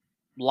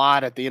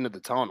light at the end of the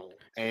tunnel.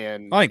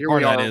 And I think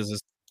part of that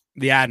is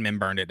the admin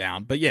burned it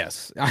down. But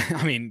yes,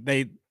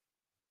 it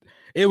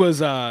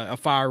was a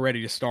fire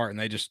ready to start, and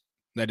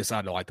they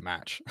decided to light the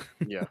match.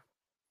 Yeah.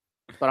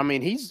 But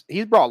he's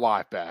brought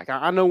life back.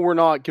 I know we're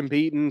not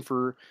competing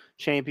for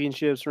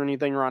championships or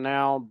anything right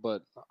now,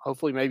 but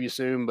hopefully maybe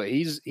soon. But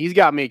he's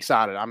got me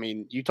excited.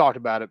 You talked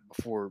about it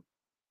before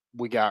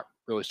we got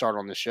really started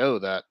on the show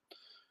that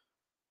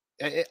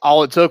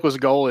all it took was a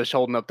goalish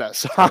holding up that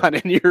sign,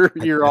 and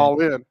you're all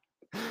in.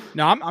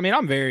 No,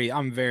 I'm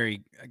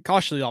very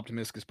cautiously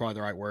optimistic is probably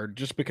the right word,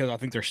 just because I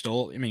think there's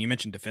still. You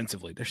mentioned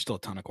defensively, there's still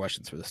a ton of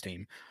questions for this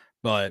team,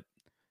 but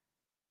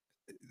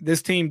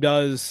this team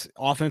does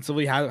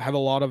offensively have a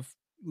lot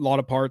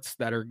of parts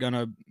that are going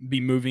to be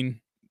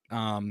moving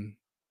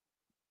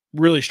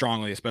really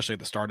strongly, especially at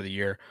the start of the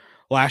year.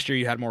 Last year,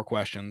 you had more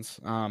questions.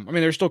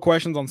 There's still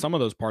questions on some of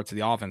those parts of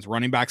the offense.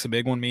 Running back's a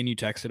big one. Me and you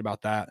texted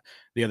about that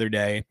the other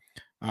day.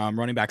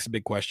 Running back's a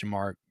big question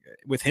mark.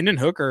 With Hendon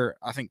Hooker,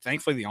 I think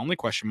thankfully the only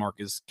question mark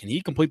is, can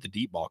he complete the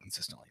deep ball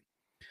consistently?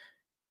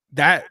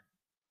 That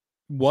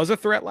was a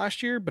threat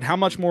last year, but how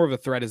much more of a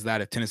threat is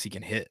that if Tennessee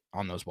can hit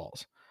on those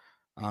balls?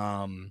 So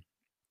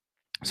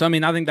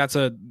I think that's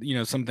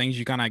some things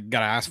you kind of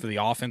got to ask for the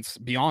offense.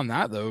 Beyond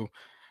that, though,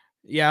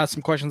 yeah,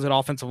 some questions at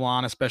offensive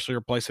line, especially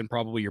replacing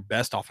probably your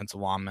best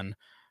offensive lineman.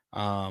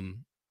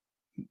 Some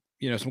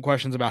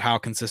questions about how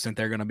consistent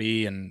they're going to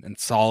be and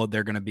solid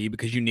they're going to be,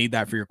 because you need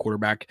that for your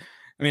quarterback.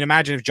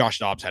 Imagine if Josh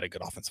Dobbs had a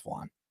good offensive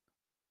line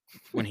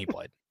when he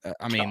played.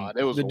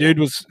 Dude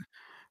was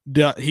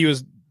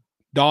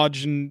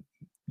dodging,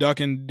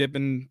 ducking,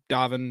 dipping,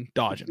 diving,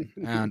 dodging,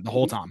 and the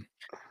whole time,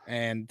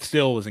 and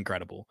still was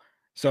incredible.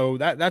 So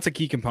that's a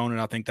key component.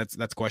 I think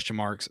that's question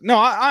marks. No,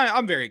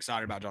 I'm very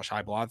excited about Josh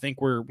Heupel. I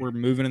think we're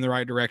moving in the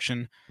right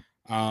direction.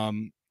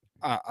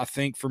 I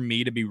think for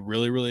me to be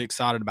really, really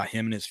excited about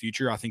him and his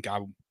future,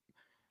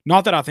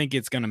 not that I think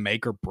it's going to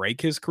make or break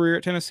his career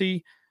at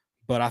Tennessee,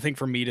 but I think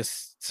for me to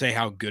say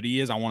how good he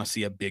is, I want to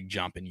see a big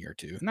jump in year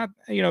 2. And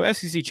that,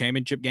 SEC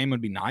championship game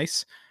would be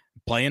nice,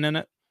 playing in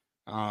it,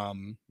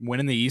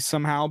 winning the East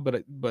somehow,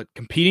 but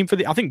competing for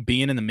I think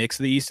being in the mix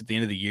of the East at the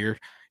end of the year,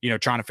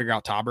 trying to figure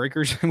out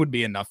tiebreakers would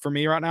be enough for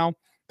me right now,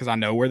 because I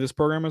know where this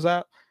program is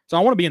at. So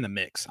I want to be in the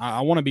mix.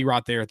 I want to be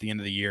right there at the end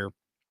of the year.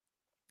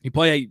 You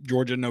play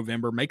Georgia in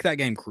November, make that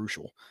game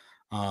crucial.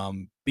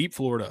 Beat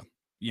Florida,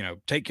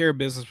 take care of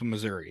business with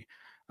Missouri.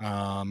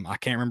 I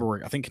can't remember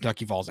where. I think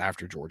Kentucky falls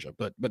after Georgia,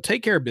 but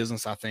take care of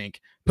business. I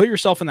think put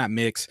yourself in that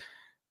mix.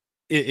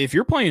 If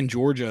you're playing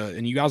Georgia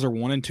and you guys are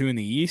 1-2 in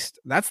the East,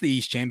 that's the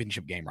East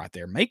championship game right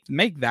there. Make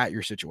that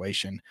your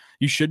situation.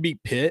 You should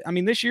beat Pitt.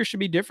 This year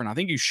should be different. I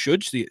think you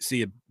should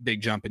see a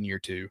big jump in year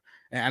 2,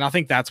 and I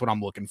think that's what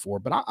I'm looking for.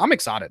 But I'm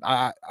excited.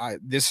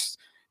 This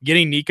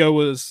getting Nico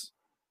was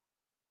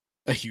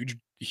a huge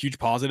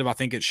positive. I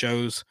think it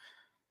shows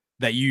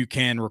that you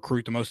can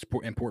recruit the most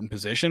important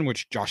position,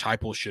 which Josh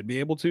Heupel should be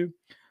able to.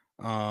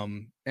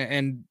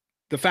 And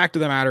the fact of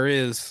the matter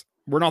is,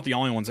 we're not the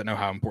only ones that know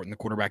how important the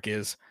quarterback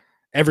is.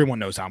 Everyone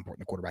knows how important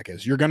the quarterback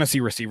is. You're going to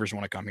see receivers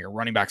want to come here.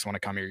 Running backs want to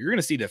come here. You're going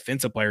to see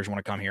defensive players want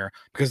to come here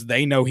because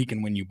they know he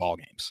can win you ball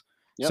games.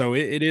 Yep. So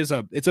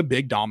it's a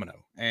big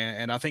domino.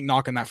 And I think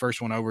knocking that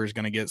first one over is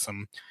going to get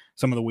some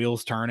of the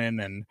wheels turning.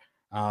 And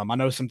I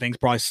know some things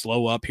probably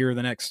slow up here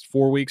the next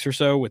 4 weeks or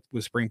so with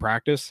spring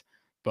practice,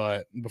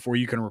 but before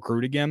you can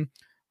recruit again.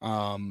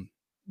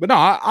 But no,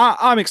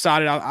 I'm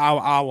excited.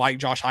 I like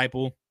Josh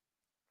Heupel.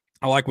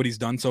 I like what he's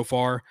done so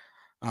far.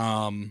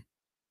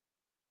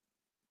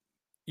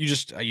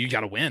 you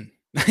got to win.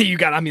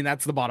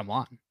 That's the bottom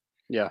line.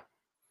 Yeah.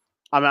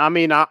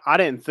 I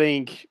didn't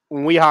think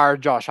when we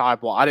hired Josh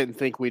Heupel, I didn't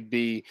think we'd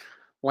be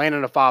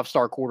landing a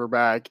 5-star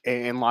quarterback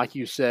and like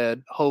you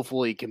said,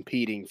 hopefully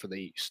competing for the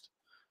East.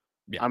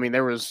 Yeah. I mean,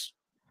 there was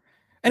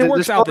and it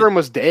works this out program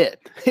was dead.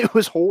 It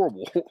was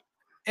horrible.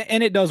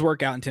 And it does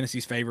work out in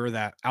Tennessee's favor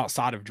that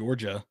outside of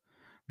Georgia,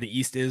 the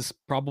East is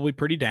probably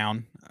pretty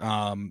down.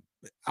 I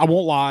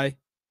won't lie.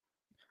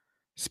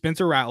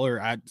 Spencer Rattler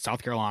at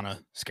South Carolina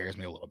scares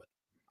me a little bit.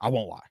 I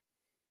won't lie.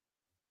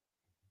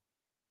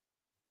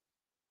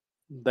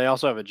 They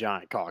also have a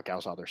giant cock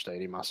outside their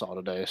stadium, I saw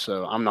today,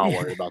 so I'm not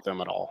worried about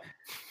them at all.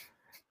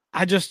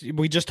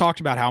 We just talked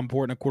about how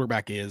important a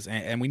quarterback is,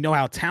 and we know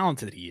how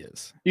talented he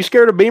is. You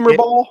scared of Beamer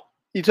ball?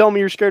 You tell me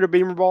you're scared of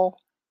Beamer ball?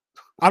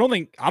 I don't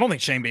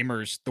think Shane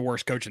Beamer's the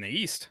worst coach in the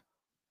East.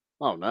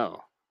 Oh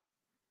no.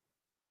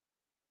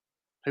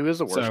 Who is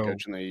the worst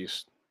coach in the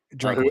East?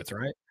 Drakowitz,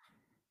 right?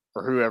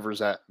 Or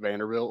whoever's at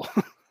Vanderbilt.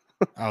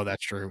 Oh,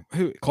 that's true.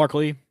 Who? Clark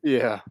Lee?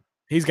 Yeah.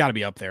 He's got to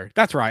be up there.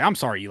 That's right. I'm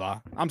sorry, Eli.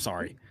 I'm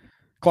sorry.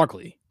 Clark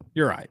Lee.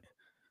 You're right.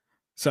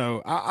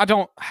 So I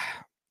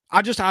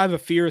have a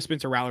fear of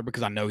Spencer Rattler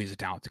because I know he's a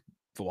talented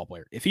football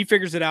player. If he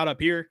figures it out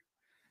up here,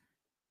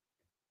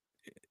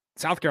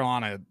 South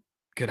Carolina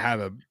could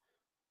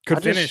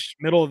finish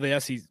middle of the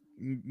SEC,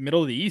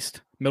 middle of the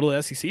East, middle of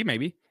the SEC,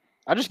 maybe.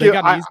 I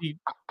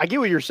get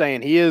what you're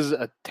saying. He is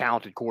a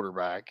talented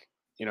quarterback.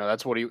 You know,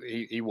 that's what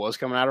he was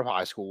coming out of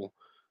high school.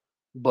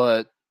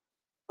 But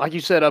like you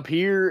said, up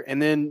here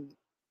and then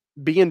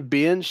being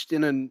benched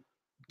in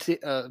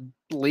a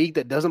league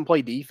that doesn't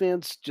play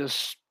defense,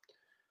 just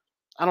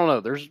I don't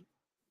know.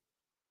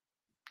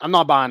 I'm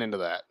not buying into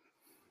that.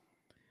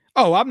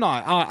 Oh, I'm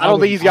not. I don't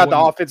think he's got the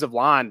offensive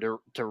line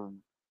to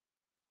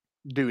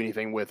do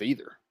anything with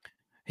either.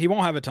 He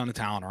won't have a ton of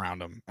talent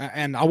around him,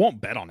 and I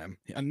won't bet on him.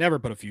 I never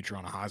put a future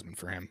on a Heisman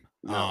for him.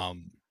 No.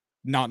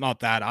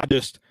 Not that.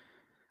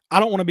 I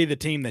don't want to be the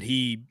team that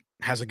he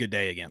has a good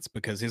day against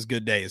because his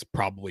good day is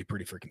probably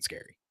pretty freaking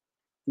scary.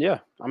 Yeah,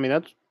 I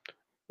mean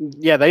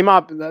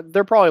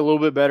they're probably a little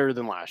bit better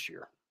than last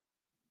year.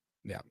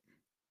 Yeah.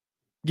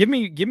 Give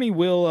me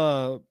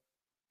Will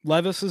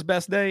Levis's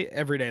best day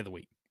every day of the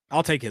week.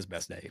 I'll take his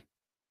best day.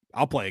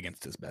 I'll play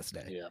against his best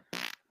day. Yeah.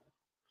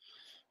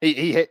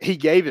 He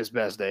gave his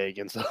best day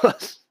against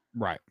us.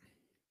 Right.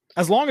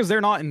 As long as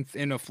they're not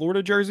in a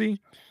Florida jersey,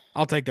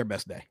 I'll take their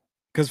best day.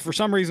 Because for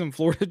some reason,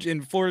 Florida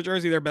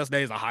jersey, their best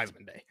day is a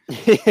Heisman day.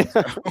 Yeah.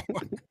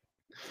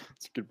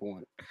 That's a good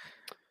point.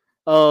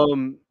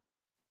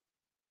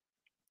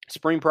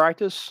 Spring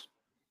practice.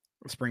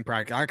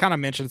 I kind of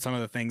mentioned some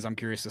of the things I'm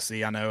curious to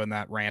see. I know in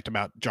that rant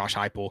about Josh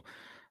Heupel.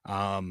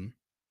 Really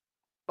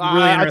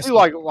I do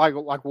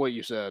like what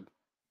you said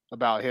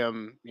about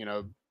him. You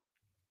know,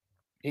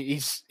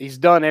 he's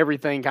done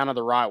everything kind of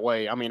the right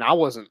way. I mean,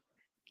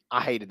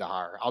 I hated the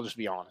hire. I'll just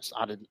be honest.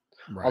 I didn't.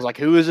 Right. I was like,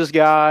 who is this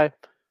guy?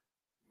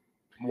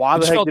 Why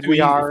the heck did we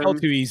hire him? It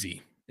felt too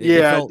easy.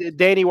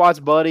 Danny White's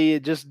buddy.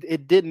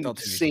 It didn't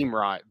seem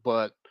right.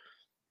 But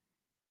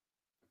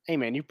hey,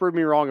 man, you proved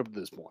me wrong up to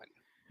this point.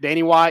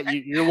 Danny White,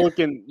 you're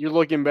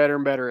looking better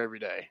and better every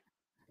day.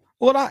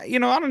 Well, I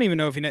don't even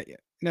know if he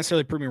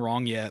necessarily proved me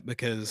wrong yet,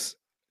 because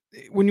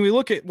when we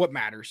look at what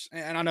matters,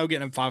 and I know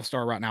getting him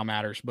 5-star right now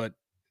matters, but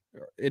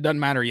it doesn't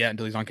matter yet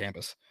until he's on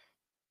campus.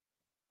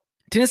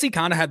 Tennessee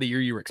kind of had the year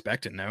you were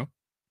expecting, no?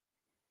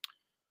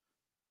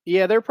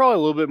 Yeah, they're probably a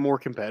little bit more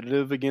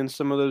competitive against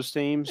some of those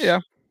teams. Yeah.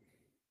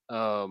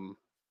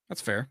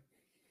 That's fair.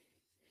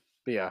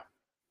 But yeah.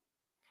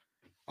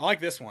 I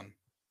like this one.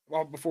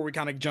 Well, before we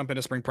kind of jump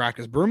into spring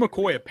practice, Brew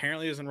McCoy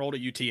apparently is enrolled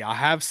at UT. I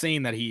have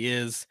seen that he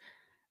is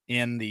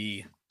in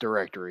the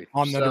directory.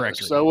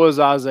 Directory. So was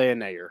Isaiah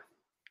Nayer.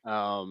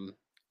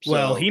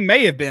 Well, he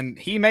may have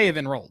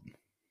enrolled.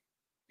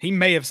 He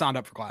may have signed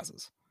up for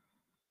classes.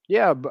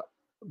 Yeah,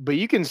 but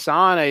you can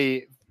sign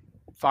a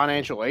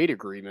financial aid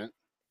agreement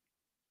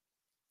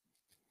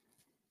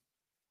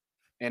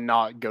and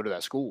not go to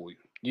that school.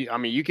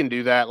 You can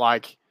do that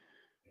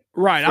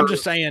right. I'm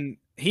just saying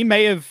he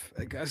may have,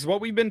 because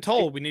what we've been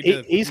told,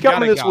 he's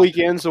coming this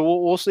weekend, so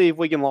we'll see if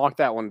we can lock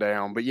that one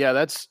down. But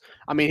yeah,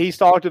 he's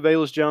talked to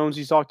Velus Jones,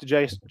 he's talked to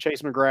Chase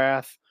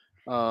McGrath.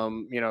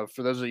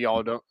 For those of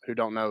y'all who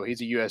don't know,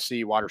 he's a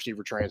USC wide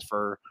receiver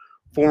transfer,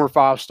 former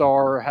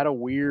 5-star, had a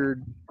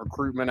weird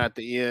recruitment at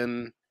the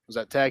end. Was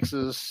at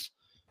Texas,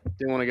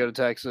 didn't want to go to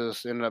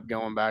Texas, ended up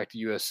going back to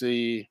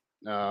USC,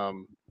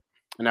 and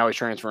now he's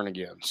transferring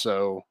again.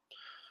 So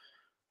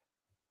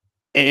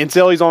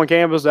until he's on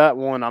campus, that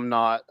one I'm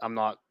not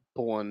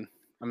putting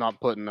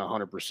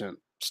 100%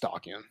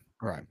 stock in.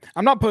 Right.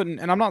 I'm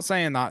not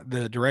saying that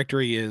the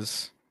directory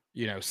is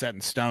set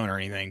in stone or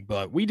anything,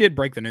 but we did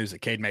break the news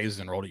that Cade Mays is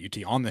enrolled at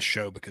UT on this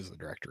show because of the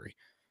directory.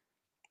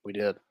 We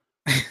did.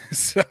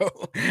 So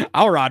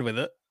I'll ride with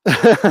it.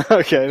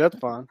 Okay, that's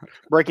fine.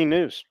 Breaking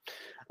news.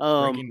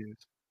 Breaking news.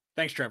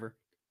 Thanks, Trevor.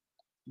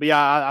 But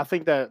yeah, I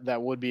think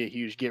that would be a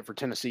huge get for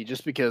Tennessee,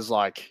 just because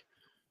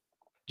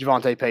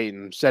Javonte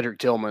Payton, Cedric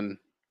Tillman,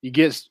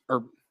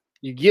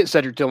 you get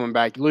Cedric Tillman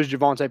back. You lose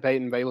Javonte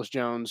Payton, Velus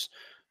Jones,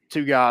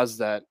 two guys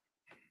that,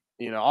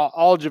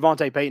 all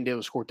Javonte Payton did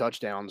was score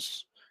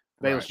touchdowns.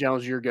 Velus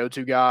Jones, your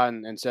go-to guy,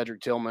 and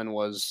Cedric Tillman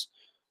was,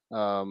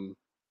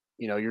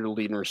 your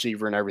leading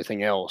receiver and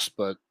everything else.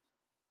 But,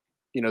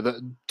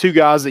 the two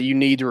guys that you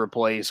need to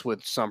replace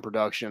with some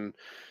production.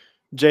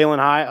 Jalin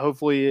Hyatt,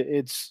 hopefully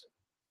it's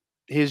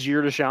his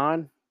year to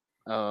shine.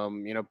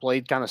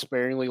 Played kind of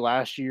sparingly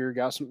last year,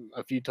 got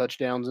a few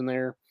touchdowns in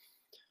there.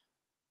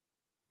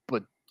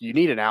 But you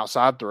need an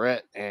outside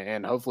threat,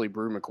 and hopefully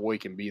Bru McCoy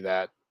can be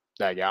that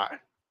guy.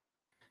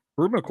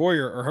 Bru McCoy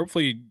or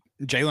hopefully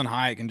Jalin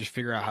Hyatt can just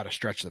figure out how to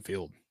stretch the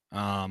field.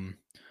 I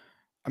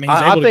think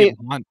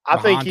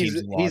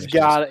he's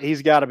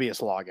got to be a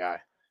slot guy.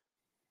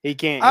 He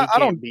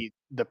can't beat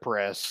the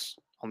press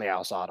on the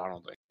outside, I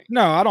don't think.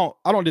 No,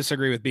 I don't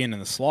disagree with being in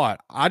the slot.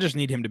 I just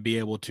need him to be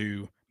able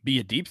to be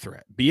a deep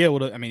threat. Be able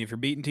to, if you're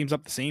beating teams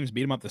up the seams,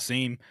 beat them up the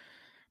seam,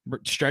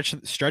 stretch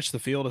the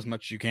field as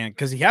much as you can,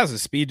 because he has the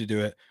speed to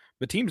do it.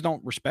 But teams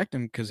don't respect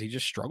him because he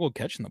just struggled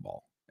catching the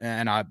ball.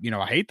 And I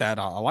hate that.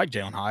 I like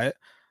Jalin Hyatt,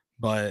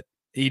 but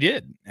he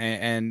did.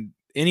 And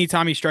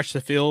anytime he stretched the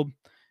field,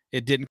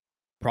 it didn't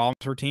problem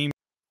for team.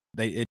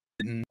 It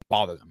didn't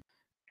bother them.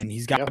 And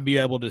he's got to be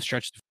able to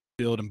stretch the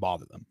field and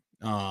bother them.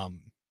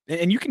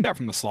 And you can get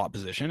from the slot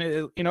position.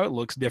 It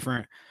looks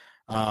different.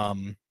 A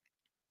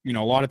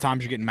lot of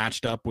times you're getting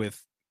matched up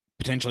with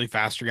potentially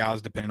faster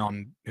guys depending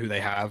on who they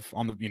have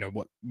on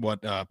the,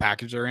 what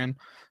package they're in.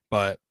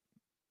 But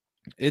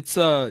it's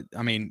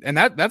and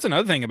that's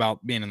another thing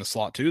about being in the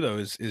slot too, though,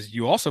 is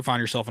you also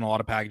find yourself in a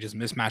lot of packages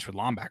mismatched with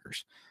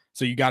linebackers.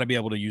 So you got to be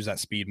able to use that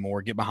speed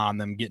more, get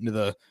behind them, get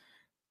into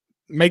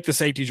make the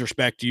safeties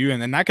respect you. And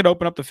then that could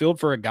open up the field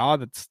for a guy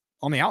that's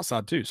on the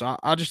outside too. So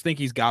I just think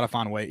he's got to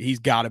find a way. He's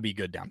got to be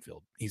good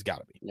downfield. He's got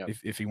to be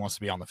if he wants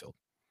to be on the field.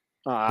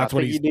 That's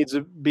what he needs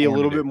to be a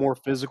little bit more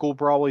physical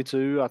probably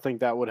too. I think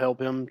that would help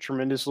him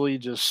tremendously.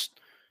 Just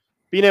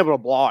being able to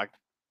block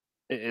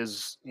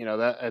is,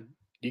 that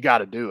you got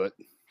to do it.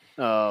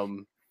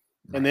 And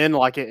then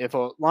like if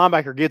a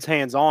linebacker gets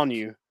hands on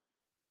you,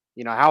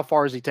 how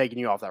far is he taking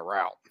you off that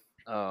route?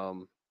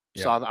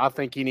 So I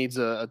think he needs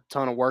a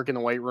ton of work in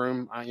the weight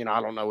room. I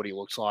don't know what he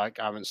looks like.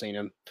 I haven't seen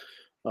him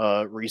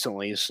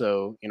recently.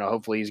 So,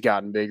 hopefully he's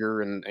gotten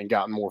bigger and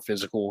gotten more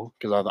physical,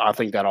 because I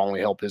think that'll only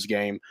help his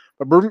game.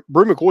 But Bru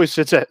McCoy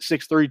sits at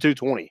 6'3",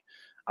 220.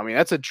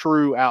 That's a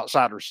true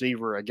outside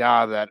receiver, a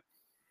guy that,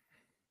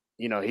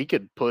 he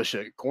could push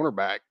a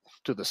cornerback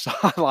to the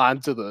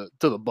sideline to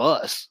the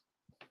bus.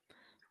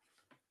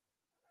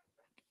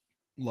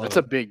 That's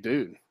a big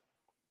dude.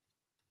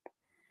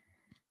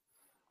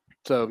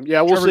 So, yeah,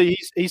 we'll see.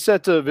 He's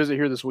set to visit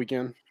here this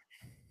weekend.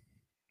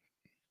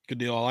 Good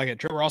deal. I like it.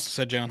 Trevor also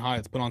said Jalin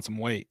Hyatt's put on some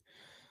weight.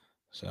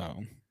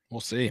 So, we'll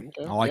see.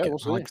 Okay. I like it.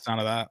 I like the sound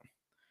of that.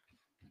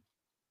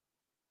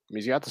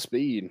 He's got the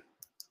speed.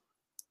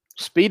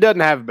 Speed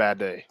doesn't have a bad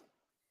day.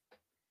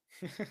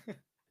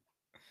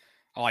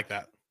 I like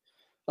that.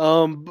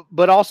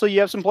 But also you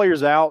have some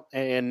players out,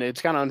 and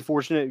it's kind of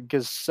unfortunate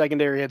because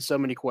secondary had so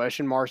many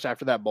question marks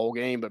after that bowl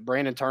game. But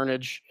Brandon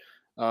Turnage,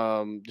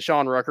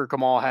 Deshaun Rucker,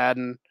 Kamal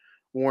Haddon,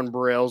 Warren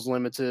Burrell's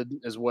limited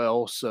as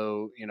well.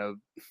 So,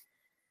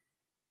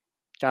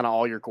 kind of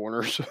all your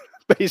corners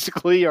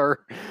basically are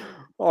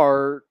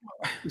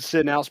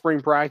sitting out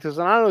spring practice.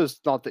 And I know it's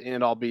not the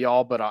end all be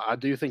all, but I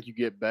do think you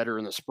get better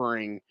in the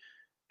spring.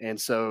 And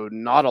so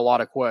not a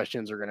lot of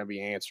questions are going to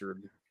be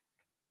answered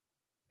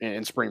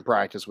in spring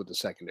practice with the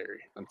secondary,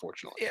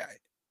 unfortunately. Yeah.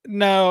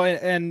 No,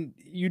 and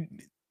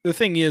the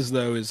thing is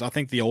though, is I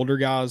think the older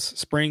guys,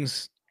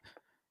 spring's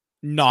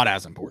not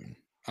as important.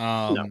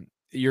 No.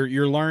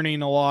 You're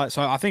learning a lot.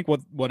 So I think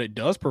what it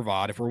does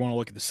provide, if we want to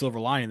look at the silver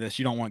lining of this,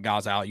 you don't want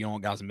guys out, you don't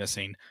want guys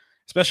missing,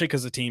 especially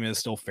because the team is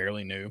still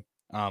fairly new.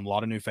 A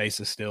lot of new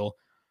faces still,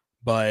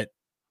 but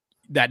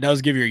that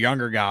does give your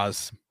younger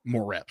guys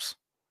more reps.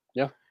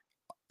 Yeah.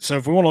 So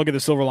if we want to look at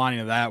the silver lining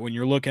of that, when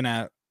you're looking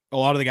at a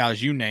lot of the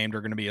guys you named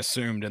are going to be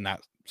assumed in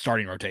that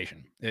starting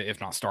rotation, if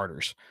not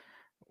starters.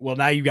 Well,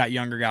 now you've got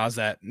younger guys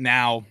that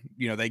now,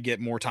 they get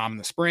more time in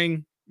the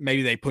spring.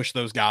 Maybe they push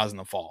those guys in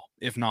the fall,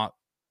 if not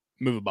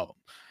move above them.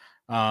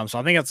 So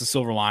I think that's the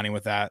silver lining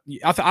with that.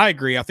 I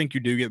agree. I think you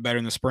do get better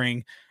in the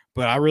spring,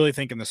 but I really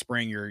think in the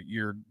spring,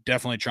 you're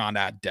definitely trying to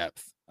add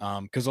depth.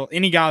 Because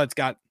any guy that's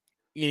got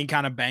any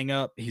kind of bang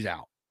up, he's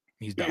out.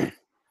 He's done.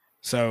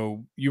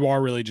 So you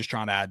are really just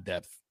trying to add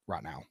depth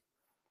right now.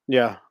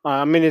 Yeah.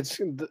 It's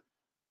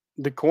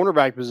the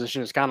cornerback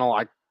position is kind of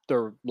like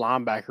the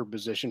linebacker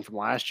position from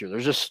last year.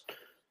 There's just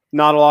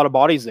not a lot of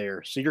bodies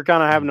there. So you're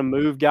kind of having to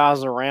move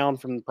guys around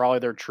from probably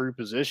their true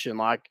position,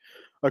 like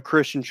a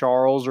Christian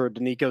Charles or a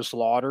Danico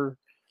Slaughter,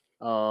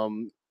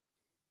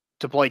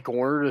 to play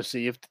corner, to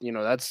see if,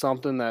 that's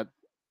something that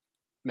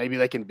maybe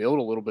they can build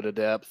a little bit of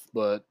depth.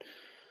 But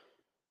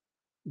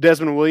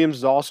Desmond Williams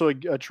is also a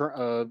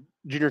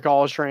junior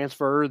college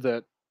transfer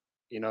that,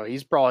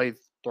 he's probably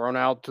thrown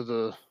out to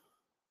the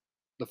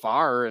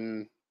fire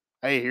and,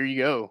 hey, here you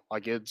go.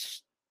 Like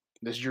this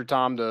is your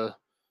time to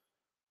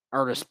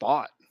earn a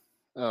spot.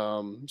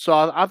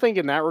 So I think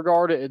in that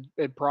regard,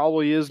 it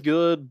probably is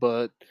good.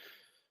 But,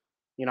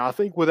 I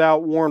think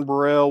without Warren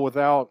Burrell,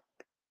 without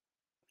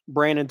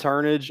Brandon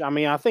Turnage, I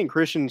mean, I think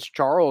Christian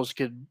Charles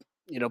could,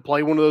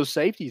 play one of those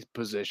safety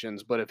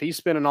positions. But if he's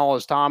spending all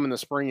his time in the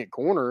spring at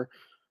corner,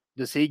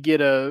 does he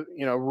get a,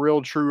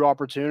 real true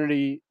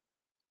opportunity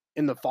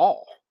in the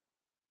fall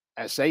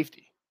at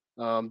safety?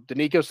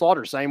 Danico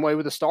Slaughter, same way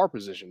with the star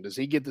position. Does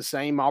he get the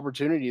same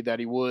opportunity that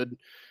he would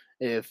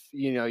if,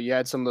 you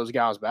had some of those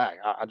guys back?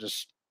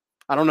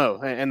 I don't know.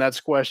 And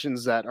that's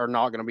questions that are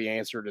not going to be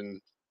answered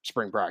in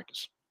spring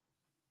practice.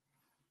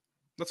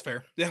 That's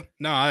fair. Yeah,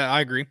 no,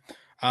 I agree.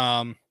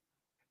 Just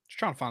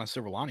trying to find a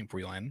silver lining for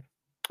you, Landon.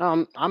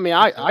 I mean,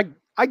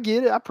 I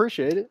get it. I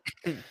appreciate it.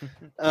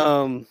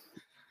 I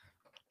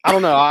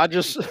don't know.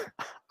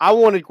 I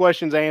wanted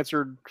questions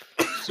answered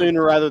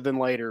sooner rather than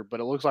later, but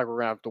it looks like we're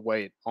gonna have to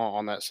wait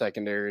on that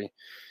secondary.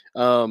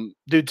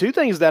 Dude, two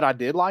things that I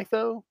did like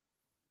though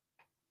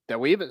that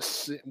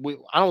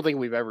I don't think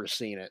we've ever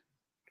seen it.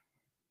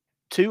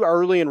 2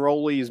 early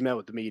enrollees met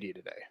with the media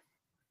today.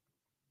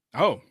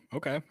 Oh,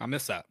 okay. I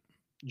missed that.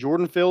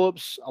 Jordan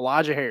Phillips,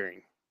 Elijah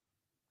Herring.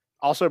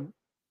 Also,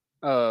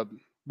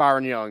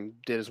 Byron Young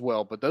did as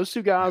well. But those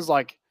two guys,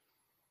 like,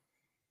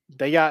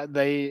 I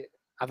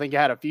think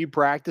had a few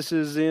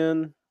practices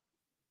in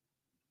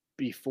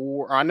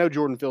before. Or I know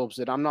Jordan Phillips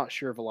did. I'm not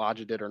sure if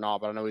Elijah did or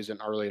not, but I know he's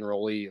an early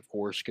enrollee, of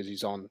course, because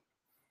he's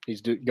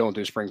going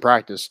through spring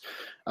practice.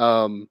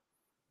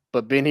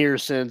 But been here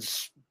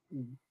since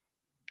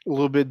a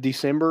little bit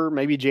December,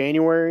 maybe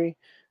January.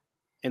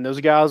 And those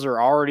guys are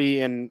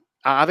already in,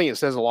 I think it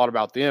says a lot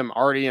about them,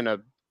 already in a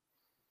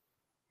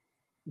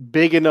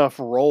big enough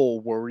role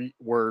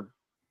where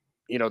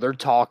they're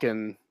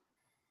talking.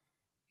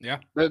 Yeah.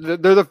 They're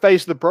the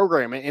face of the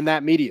program in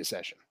that media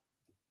session.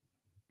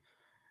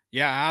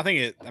 Yeah, I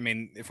think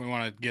if we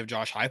want to give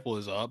Josh Heupel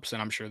his ups,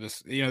 and I'm sure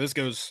this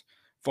goes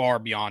far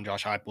beyond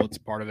Josh Heupel. It's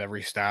part of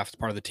every staff. It's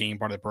part of the team,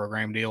 part of the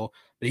program deal.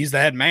 But he's the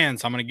head man,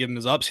 so I'm going to give him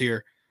his ups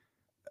here.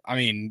 I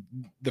mean,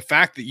 the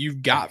fact that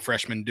you've got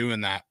freshmen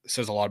doing that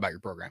says a lot about your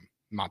program,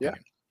 in my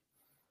opinion.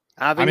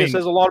 I think it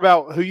says a lot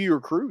about who you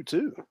recruit,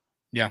 too.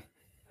 Yeah.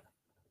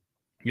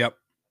 Yep.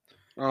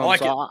 I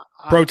like it.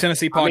 Pro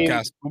Tennessee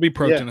podcast. We'll be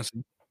pro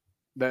Tennessee.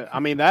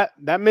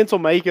 That mental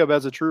makeup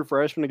as a true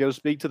freshman to go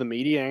speak to the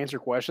media and answer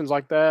questions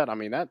like that. I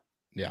mean, I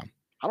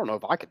don't know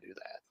if I could do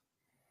that.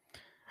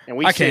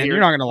 And I can. You're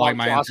not going to like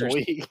my answers.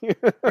 You're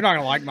not going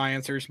to like my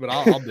answers, but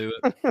I'll do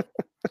it.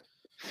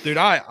 Dude,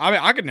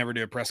 I could never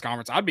do a press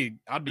conference. I'd be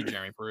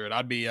Jeremy Pruitt.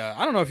 I'd be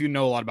I don't know if you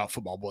know a lot about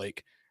football,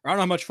 Blake. Or I don't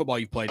know how much football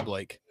you've played,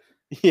 Blake.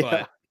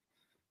 Yeah.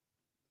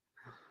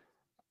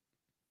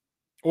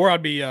 Or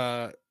I'd be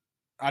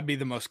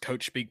the most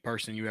coach speak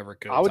person you ever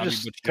could. I would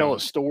just tell a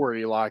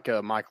story like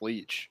Mike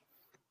Leach.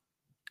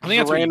 I think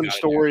that's a random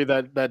story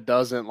that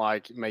doesn't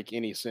make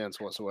any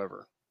sense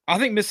whatsoever. I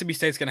think Mississippi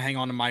State's going to hang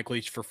on to Mike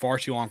Leach for far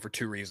too long for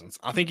 2 reasons.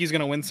 I think he's going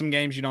to win some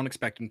games you don't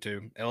expect him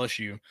to.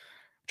 LSU, which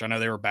I know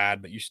they were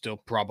bad, but you still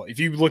probably, if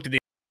you looked at the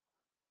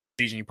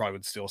season, you probably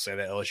would still say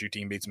that LSU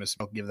team beats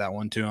Mississippi. I'll give that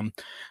one to him.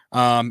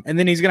 And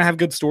then he's going to have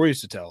good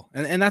stories to tell.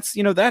 And that's,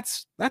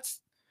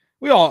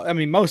 we all,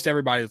 most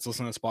everybody that's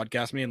listening to this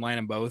podcast, me and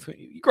Landon both,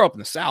 you grow up in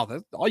the South,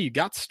 all you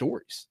got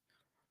stories.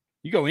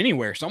 You go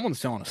anywhere, someone's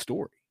telling a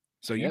story.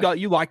 So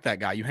you like that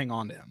guy, you hang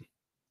on to him.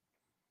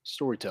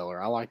 Storyteller,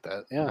 I like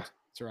that. Yeah.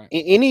 That's right.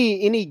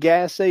 Any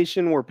gas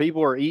station where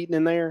people are eating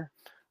in there,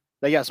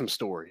 they got some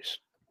stories.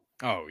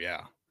 Oh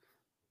yeah.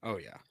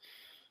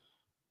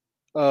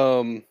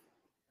 Well,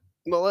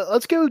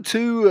 let's go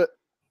 2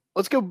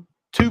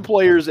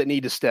 players that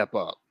need to step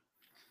up.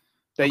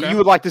 That you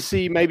would like to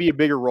see maybe a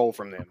bigger role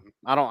from them.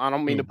 I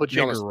don't mean to put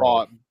you on the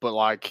spot,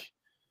 but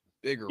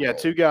bigger. Yeah, role.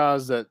 2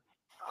 guys that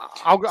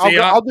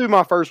I'll do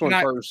my first one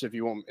first if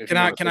you want. Can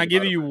I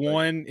give you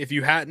one? If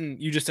you hadn't,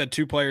 you just said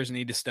 2 players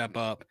need to step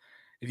up.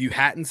 If you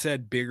hadn't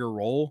said bigger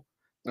role,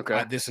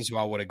 this is who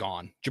I would have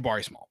gone.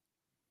 Jabari Small.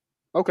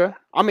 Okay.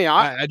 I mean,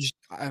 I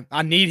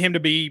need him to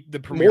be the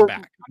premier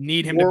back. I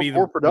need him to be the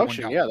more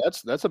production. Yeah,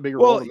 that's a bigger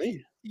role to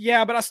me.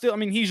 Yeah, but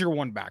he's your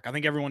one back. I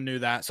think everyone knew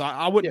that. So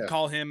I wouldn't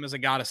call him as a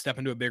guy to step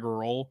into a bigger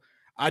role.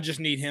 I just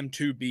need him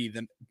to be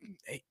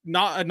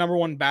not a number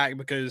 1 back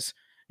because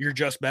you're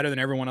just better than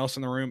everyone else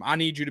in the room. I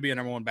need you to be a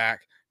number 1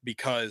 back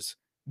because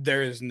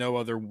there is no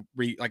other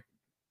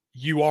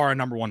you are a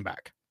number 1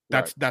 back.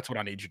 That's what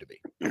I need you to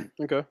be.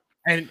 Okay.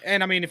 And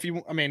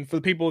for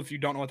the people, if you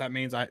don't know what that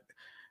means,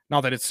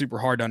 not that it's super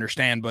hard to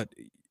understand, but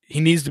he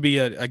needs to be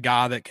a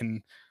guy that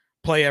can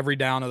play every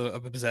down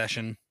of a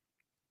possession.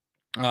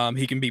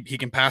 He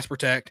can pass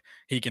protect.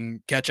 He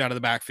can catch out of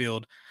the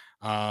backfield.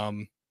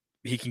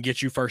 He can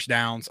get you first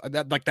downs.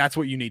 That's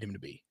what you need him to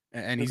be.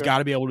 And he's got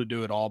to be able to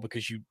do it all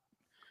because you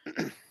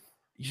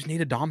just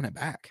need a dominant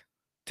back.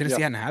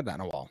 Tennessee hadn't had that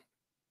in a while.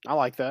 I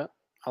like that.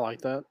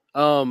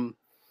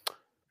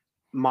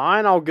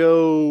 Mine, I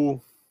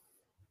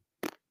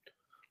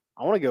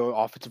want to go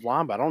offensive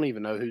line, but I don't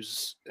even know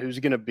who's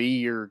going to be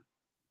your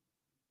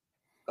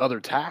other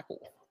tackle.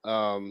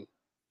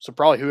 So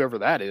probably whoever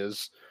that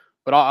is.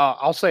 but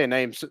I'll say a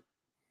name.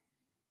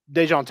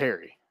 Dejon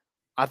Terry.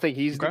 I think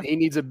he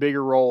needs a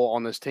bigger role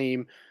on this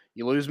team.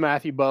 You lose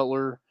Matthew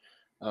Butler,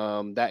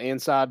 that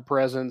inside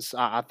presence.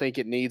 I think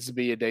it needs to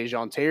be a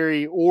Dejon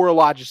Terry or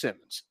Elijah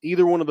Simmons.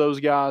 Either one of those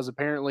guys.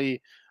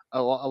 Apparently,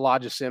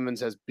 Elijah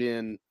Simmons has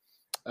been,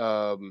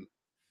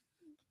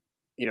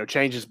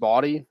 changed his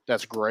body.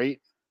 That's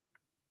great.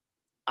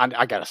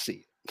 I got to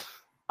see it.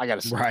 I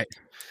got to see right.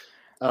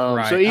 it.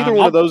 Right. So either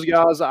one of those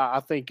guys,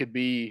 I think could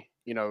be,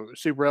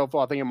 super helpful.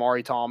 I think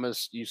Amari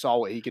Thomas, you saw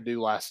what he could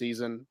do last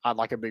season. I'd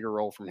like a bigger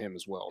role from him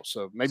as well.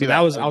 So maybe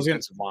I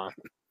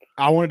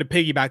wanted to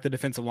piggyback the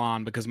defensive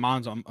line because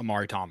mine's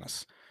Amari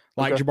Thomas.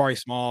 Like Jabari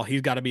Small,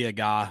 he's got to be a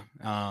guy.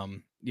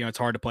 It's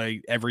hard to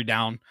play every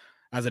down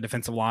as a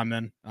defensive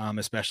lineman,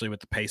 especially with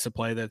the pace of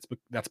play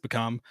that's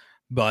become.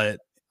 But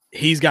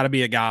he's got to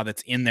be a guy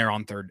that's in there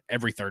on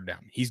every third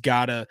down. He's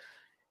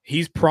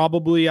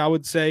probably, I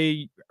would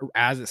say,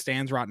 as it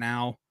stands right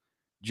now,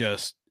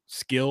 just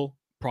skill,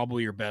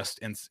 probably your best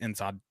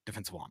inside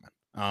defensive lineman.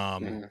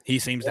 He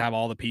seems to have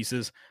all the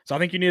pieces. So I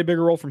think you need a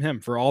bigger role from him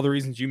for all the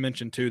reasons you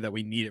mentioned too, that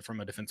we need it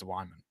from a defensive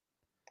lineman.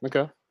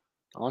 Okay.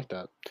 I like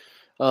that.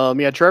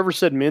 Trevor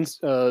said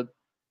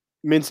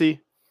Mincy.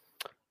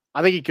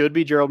 I think he could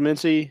be Gerald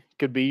Mincy,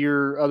 could be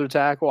your other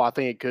tackle. I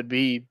think it could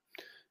be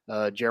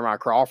Jeremiah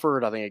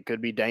Crawford. I think it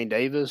could be Dane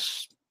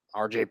Davis,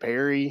 RJ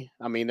Perry.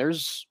 I mean,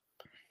 there's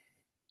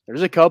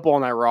a couple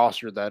on that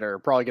roster that are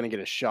probably going to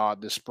get a shot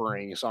this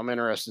spring. So I'm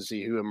interested to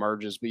see who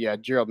emerges. But yeah,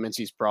 Gerald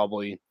Mincy's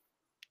probably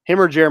him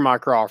or Jeremiah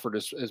Crawford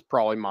is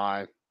probably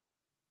my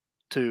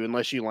two,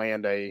 unless you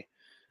land a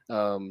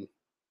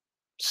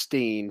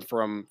Steen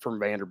from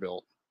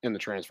Vanderbilt in the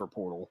transfer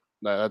portal.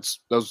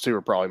 Those two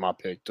are probably my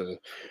pick to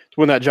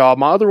win that job.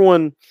 My other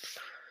one,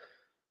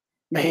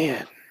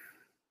 man,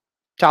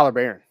 Tyler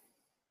Barron.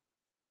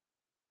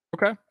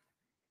 Okay.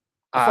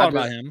 I thought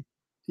about him.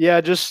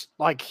 Yeah, just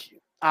like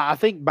I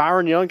think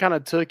Byron Young kind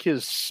of took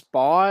his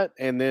spot,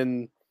 and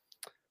then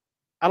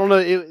I don't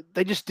know.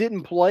 They just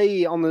didn't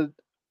play on the.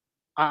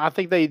 I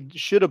think they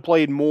should have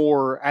played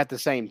more at the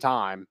same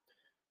time,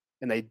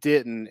 and they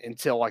didn't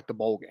until like the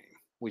bowl game.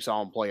 We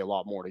saw them play a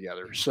lot more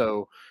together.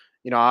 So,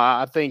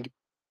 I think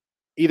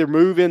either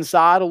move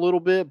inside a little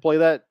bit, play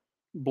that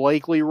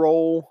Blakely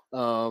role.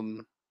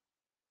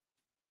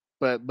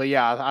 But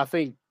yeah, I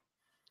think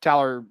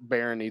Tyler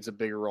Barron needs a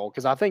bigger role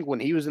because I think when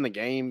he was in the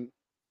game,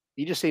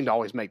 he just seemed to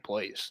always make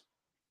plays.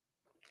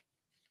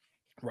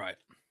 Right.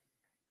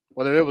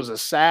 Whether it was a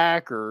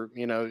sack or,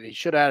 he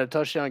should have had a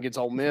touchdown against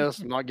Ole Miss.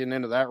 I'm not getting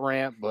into that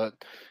rant, but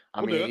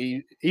I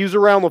mean, he was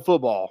around the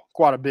football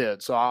quite a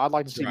bit. So I'd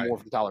like to see more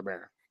from Tyler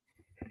Barron.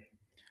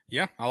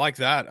 Yeah, I like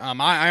that. I'm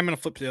going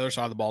to flip to the other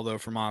side of the ball though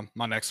for my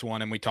next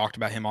one, and we talked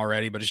about him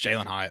already, but it's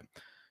Jalen Hyatt.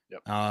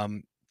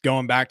 Yep.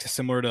 Going back to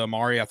similar to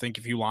Amari, I think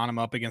if you line him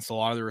up against a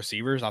lot of the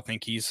receivers, I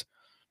think he's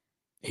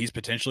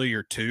potentially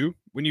your 2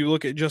 when you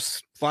look at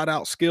just flat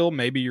out skill,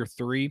 maybe your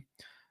 3.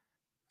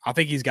 I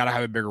think he's got to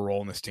have a bigger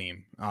role in this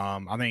team.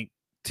 I think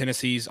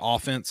Tennessee's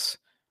offense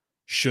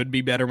should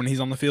be better when he's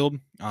on the field.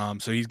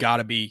 So he's got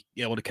to be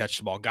able to catch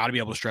the ball, got to be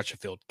able to stretch the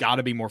field, got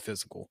to be more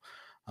physical.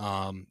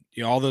 All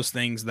those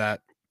things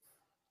that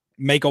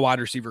make a wide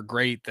receiver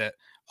great, that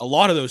a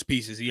lot of those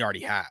pieces he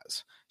already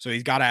has. So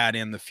he's got to add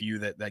in the few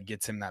that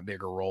gets him that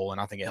bigger role.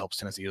 And I think it helps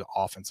Tennessee's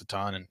offense a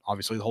ton, and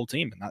obviously the whole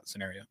team in that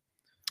scenario.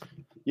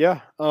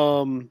 Yeah.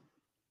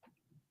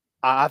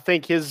 I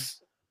think his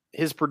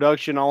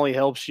production only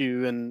helps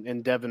you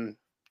in Devin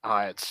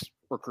Hyatt's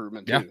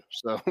recruitment too. Yeah.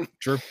 So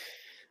true.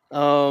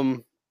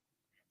 I'm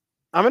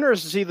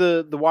interested to see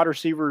the wide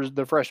receivers,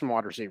 the freshman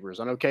wide receivers.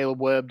 I know Caleb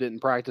Webb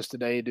didn't practice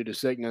today due to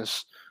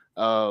sickness.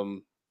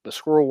 The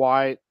Squirrel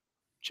White,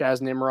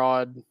 Chaz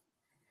Nimrod,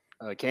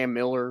 Cam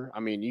Miller. I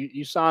mean,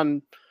 you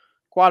signed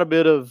quite a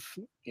bit of,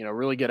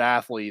 really good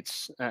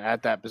athletes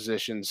at that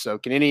position. So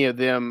can any of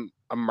them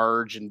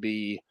emerge and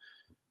be,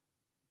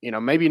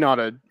 maybe not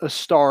a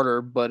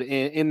starter, but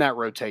in that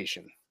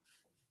rotation,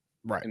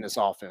 right, in this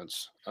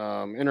offense?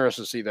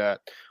 Interested to see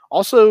that.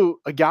 Also,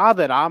 a guy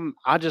that I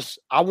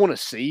want to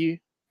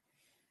see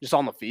just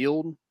on the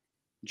field,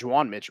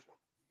 Juwan Mitchell.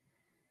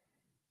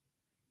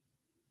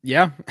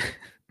 Yeah.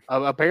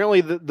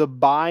 Apparently the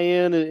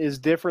buy-in is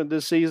different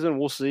this season.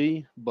 We'll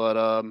see, but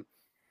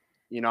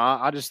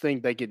I just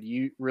think they could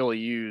really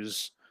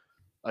use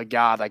a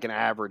guy that can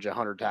average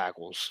 100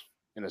 tackles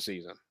in a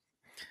season,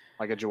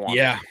 like a Juwan.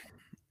 Yeah.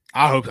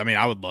 I hope. I mean,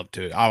 I would love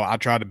to. I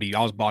tried to be.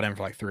 I was bought in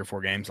for like 3 or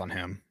 4 games on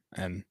him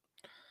and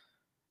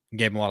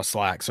gave him a lot of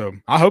slack. So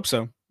I hope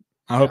so.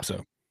 I hope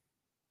so.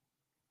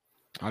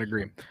 I'd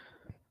agree.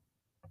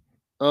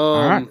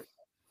 All right.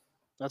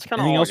 That's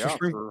kind of all else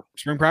for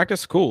spring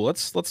practice. Cool.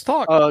 Let's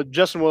talk.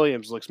 Justin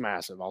Williams looks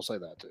massive. I'll say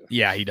that too.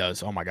 Yeah, he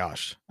does. Oh my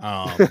gosh.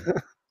 How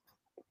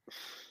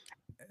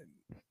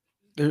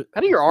do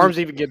your arms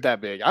even get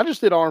that big? I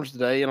just did arms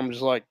today, and I'm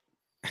just like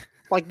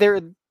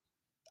they're.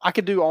 I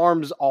could do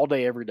arms all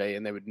day, every day,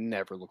 and they would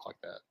never look like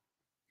that.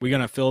 We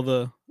gonna fill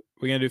the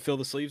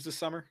sleeves this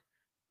summer?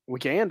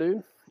 We can,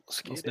 dude.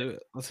 Let's do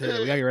it. Let's hit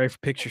it. We gotta get ready for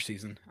picture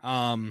season.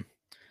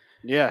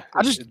 Yeah.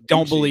 I just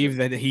don't believe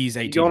that he's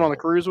 18. You going on a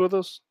cruise with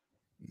us?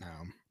 No.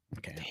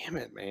 Okay. Damn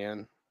it,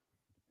 man.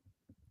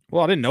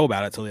 Well, I didn't know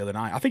about it till the other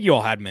night. I think you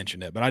all had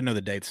mentioned it, but I didn't know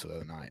the dates till the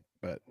other night.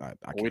 But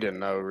we didn't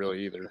know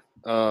really either.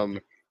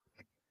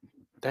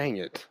 Dang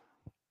it.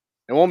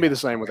 It won't be the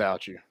same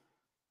without you.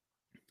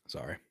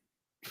 Sorry.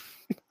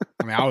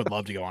 I mean, I would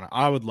love to go on it.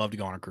 I would love to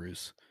go on a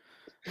cruise.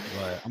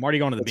 But I'm already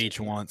going to the beach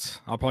once.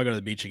 I'll probably go to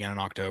the beach again in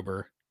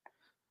October.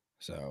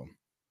 So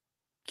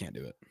can't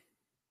do it.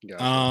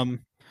 Gotcha.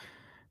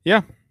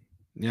 Yeah.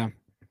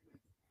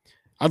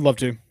 I'd love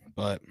to,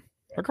 but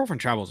her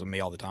girlfriend travels with me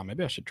all the time.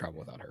 Maybe I should travel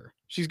without her.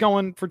 She's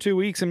going for 2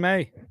 weeks in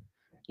May.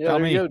 Yeah,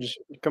 there you go. Just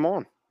come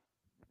on.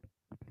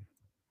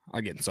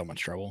 I get in so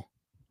much trouble.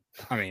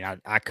 I mean,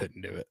 I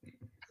couldn't do it.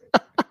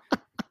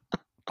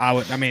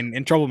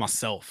 In trouble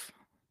myself.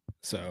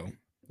 So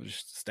I'll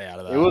just stay out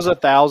of that. It was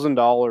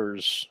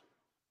 $1,000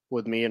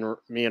 with me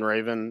and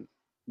Raven.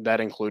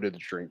 That included the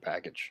drink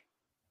package.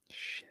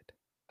 Shit.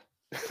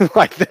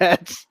 Like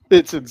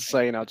it's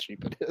insane how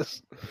cheap it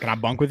is. Can I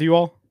bunk with you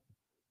all?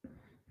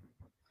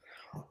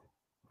 I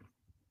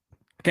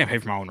can't pay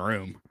for my own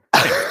room.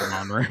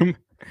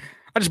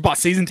 I just bought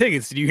season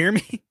tickets. Did you hear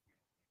me?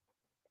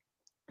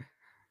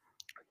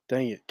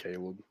 Dang it,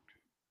 Caleb.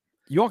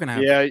 You all can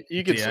have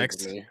you can sleep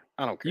with me.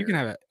 I don't care. You can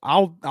have it.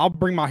 I'll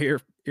bring my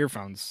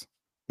earphones.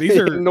 These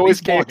are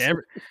noise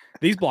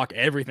these block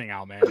everything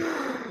out, man.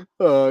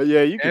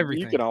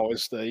 You can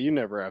always stay. You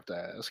never have to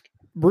ask.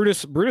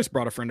 Brutus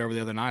brought a friend over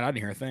the other night. I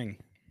didn't hear a thing.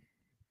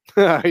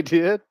 I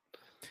did.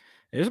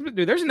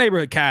 There's a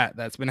neighborhood cat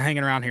that's been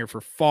hanging around here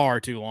for far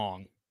too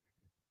long.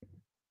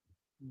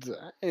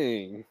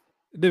 Dang.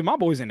 Dude, my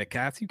boy's into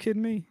cats. You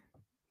kidding me?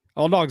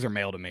 All dogs are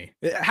male to me.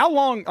 How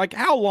long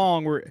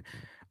were...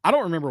 I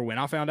don't remember when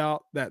I found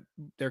out that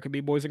there could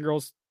be boys and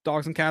girls,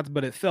 dogs and cats,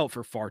 but it felt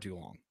for far too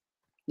long.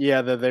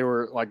 Yeah, that they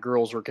were like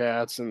girls were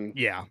cats and...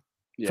 Yeah.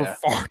 For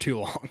far too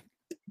long.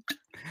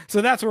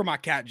 So that's where my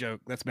cat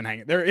joke that's been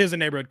hanging. There is a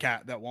neighborhood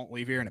cat that won't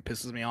leave here and it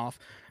pisses me off,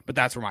 but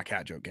that's where my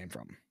cat joke came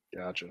from.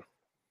 Gotcha.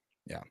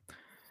 Yeah.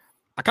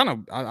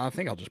 I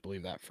think I'll just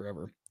believe that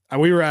forever.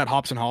 We were at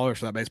Hops and Hollers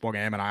for that baseball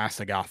game, and I asked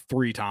the guy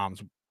 3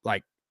 times,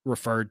 like,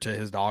 referred to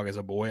his dog as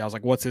a boy. I was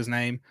like, what's his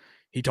name?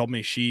 He told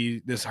me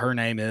her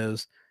name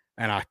is,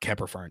 and I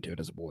kept referring to it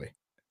as a boy.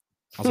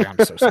 I was like,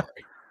 I'm so sorry.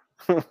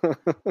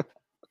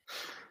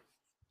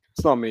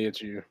 It's not me,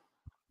 it's you.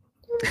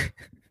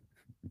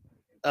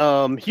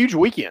 Huge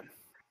weekend.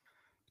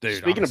 Dude,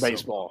 speaking of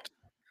baseball.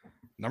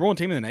 Number 1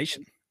 team in the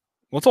nation.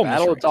 What's Ole Miss?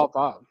 Battle of top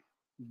 5.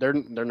 They're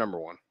number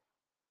 1.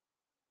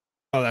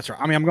 Oh, that's right.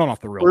 I mean, I'm going off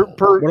the real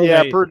per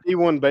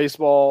D1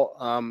 baseball.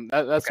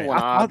 That's the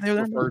one I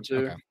refer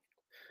to.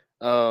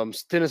 Okay.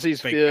 Tennessee's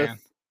Fake 5th,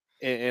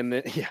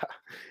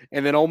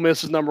 and then Ole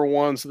Miss is number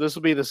 1. So this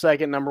will be the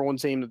second number 1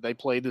 team that they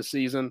played this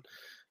season.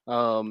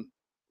 Lane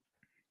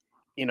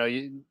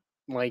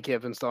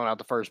Kiffin's throwing out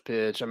the first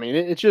pitch. I mean,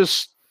 it's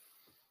just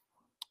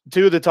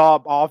 2 of the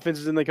top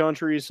offenses in the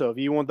country. So if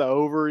you want the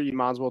over, you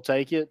might as well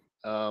take it.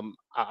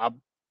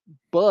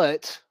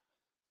 But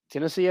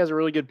Tennessee has a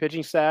really good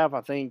pitching staff.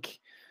 I think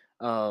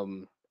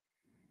Ole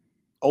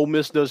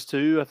Miss does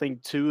too. I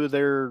think 2 of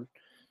their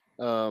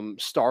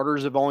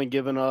starters have only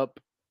given up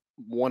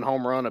 1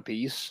 home run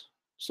apiece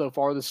so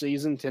far this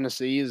season.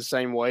 Tennessee is the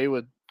same way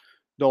with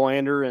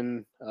Dollander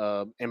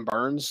and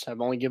Burns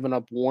have only given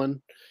up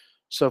 1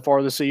 so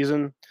far this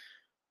season.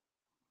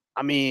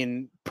 I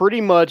mean, pretty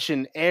much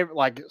in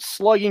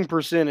slugging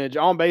percentage,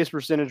 on base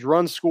percentage,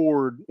 runs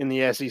scored in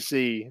the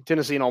SEC.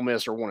 Tennessee and Ole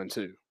Miss are 1 and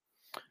 2.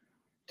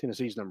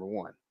 Tennessee's number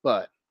 1,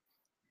 but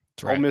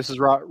Ole Miss is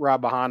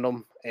right behind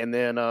them. And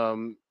then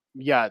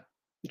you got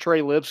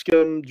Trey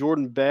Lipscomb,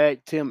 Jordan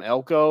Beck, Tim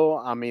Elko.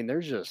 I mean,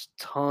 there's just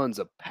tons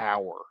of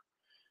power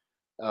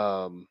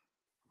on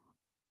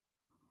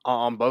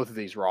both of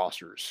these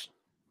rosters.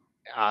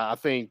 I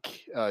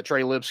think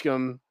Trey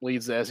Lipscomb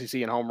leads the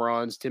SEC in home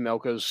runs. Tim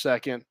Elko's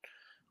second.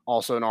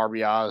 Also in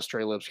RBIs,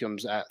 Trey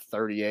Lipscomb's at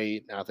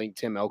 38, and I think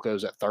Tim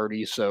Elko's at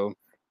 30. So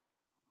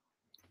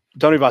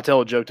Tony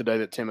Vitello joked today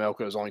that Tim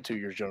Elko is only 2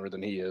 years younger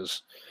than he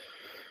is.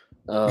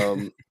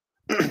 But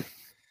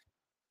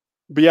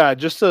yeah,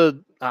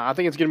 I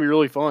think it's going to be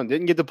really fun.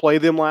 Didn't get to play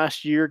them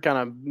last year. Kind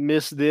of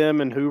missed them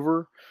in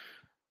Hoover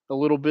a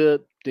little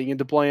bit. Didn't get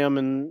to play them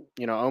in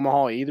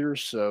Omaha either.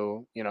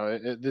 So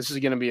this is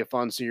going to be a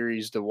fun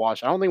series to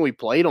watch. I don't think we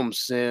played them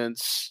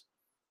since,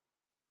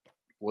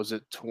 was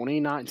it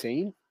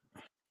 2019?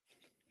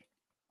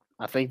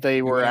 I think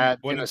they were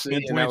at Tennessee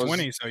in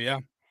 2020. So yeah,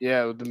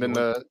 it would have been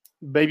the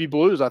Baby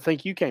Blues. I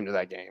think you came to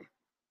that game.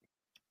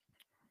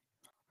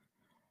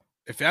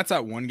 If that's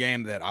that one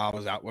game that I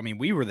was out, I mean,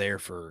 we were there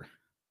for.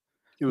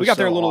 We got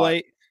there a little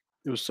late.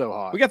 It was so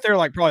hot. We got there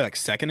probably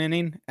second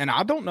inning, and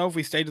I don't know if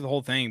we stayed to the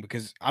whole thing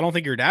because I don't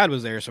think your dad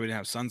was there, so we didn't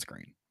have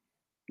sunscreen.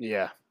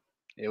 Yeah,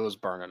 it was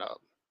burning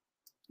up.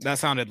 That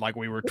sounded like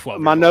we were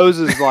 12. My nose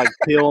is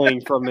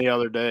peeling from the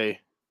other day.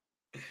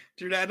 Did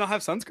your dad not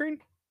have sunscreen?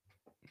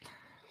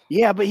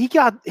 Yeah, but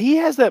he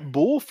has that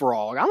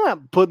bullfrog. I'm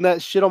not putting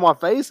that shit on my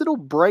face. It'll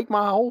break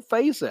my whole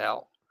face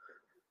out.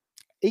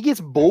 He gets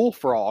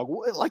bullfrog.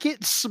 Like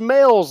it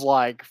smells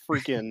like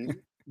freaking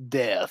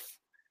death.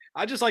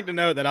 I just like to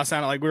know that I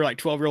sounded like we were like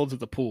 12-year-olds at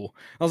the pool.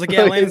 I was like,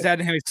 yeah, Landon's dad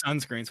didn't have any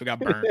sunscreen, so we got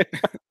burnt.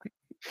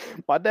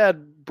 My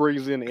dad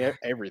brings in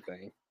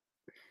everything.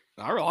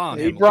 I rely on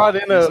him. He brought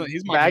in a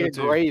bag of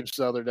grapes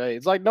the other day.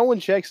 It's like no one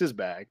checks his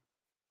bag.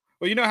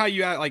 Well, you know how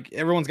you like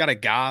everyone's got a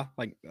guy.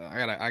 Like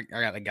I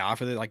got a guy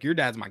for this. Like your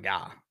dad's my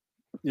guy.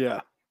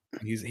 Yeah,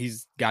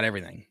 he's got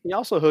everything. He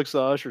also hooks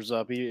the ushers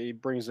up. He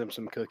brings them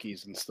some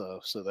cookies and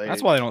stuff. So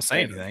that's why they don't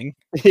say anything.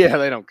 Yeah,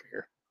 they don't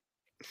care.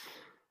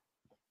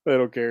 They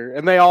don't care,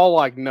 and they all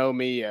like know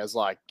me as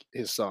like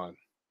his son.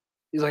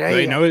 He's like, hey,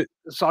 they know it.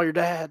 I saw your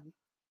dad.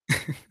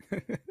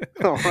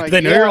 Like, they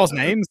know your all's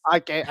names.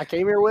 I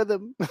came here with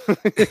him.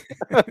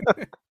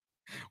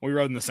 We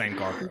rode in the same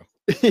car, bro.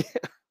 Yeah.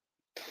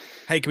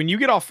 Hey, can you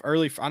get off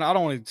early? I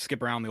don't want to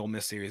skip around the Ole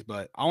Miss series,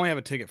 but I only have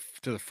a ticket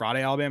to the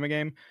Friday Alabama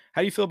game.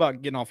 How do you feel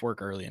about getting off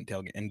work early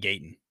and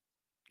gating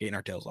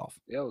our tails off?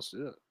 Yeah, let's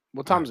do it.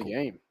 What time's the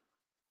game?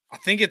 I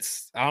don't think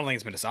it's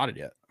been decided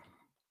yet.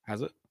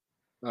 Has it?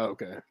 Oh,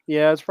 okay.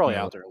 Yeah, it's probably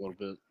out there a little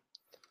bit.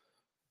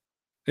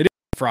 It is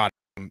Friday,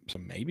 so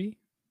maybe.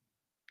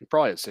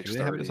 Probably at 6:30.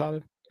 They haven't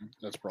decided.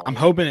 That's probably. I'm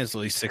hoping it's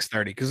at least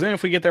 6:30, because then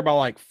if we get there by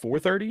like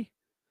 4:30,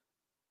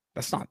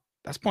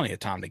 that's plenty of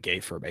time to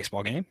gate for a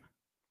baseball game.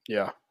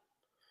 Yeah.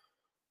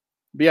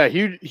 But yeah,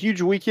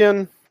 huge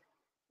weekend.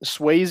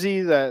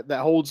 Swayze that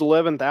holds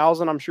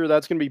 11,000. I'm sure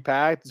that's going to be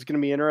packed. It's going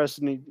to be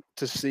interesting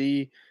to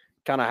see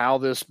kind of how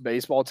this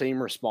baseball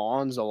team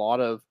responds. A lot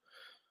of,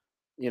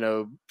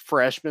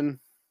 freshmen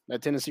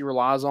that Tennessee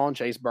relies on.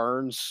 Chase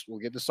Burns will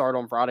get to start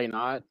on Friday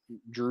night.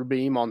 Drew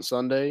Beam on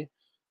Sunday.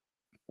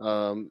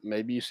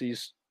 Maybe you see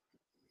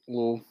a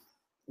little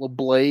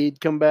Blade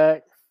come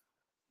back.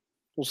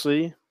 We'll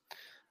see.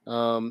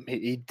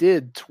 He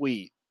did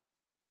tweet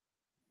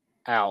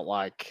out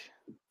like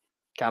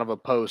kind of a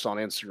post on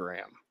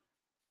Instagram.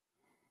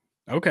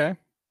 Okay.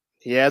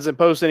 He hasn't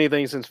posted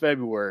anything since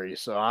February,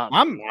 so I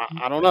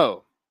don't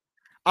know.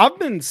 I've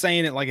been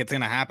saying it like it's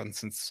gonna happen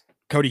since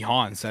Cody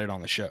Hahn said it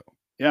on the show.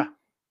 Yeah.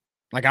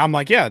 Like I'm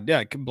like, yeah,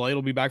 Blade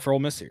will be back for Ole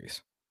Miss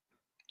series.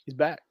 He's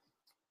back.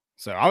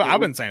 So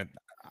I've been saying it.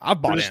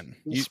 I've bought in.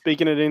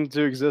 Speaking it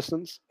into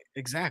existence.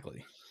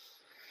 Exactly.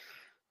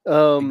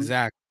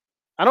 Exactly.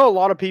 I know a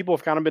lot of people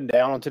have kind of been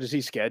down on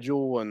Tennessee's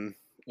schedule, and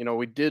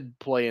we did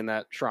play in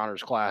that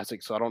Shriners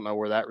Classic, so I don't know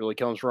where that really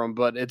comes from.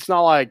 But it's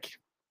not like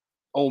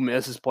Ole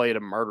Miss has played a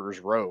murderer's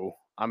row.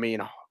 I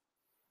mean,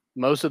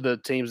 most of the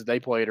teams that they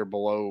played are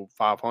below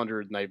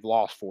 500, and they've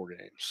lost 4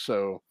 games.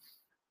 So,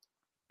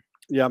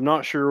 yeah, I'm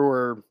not sure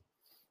where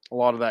a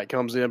lot of that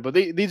comes in. But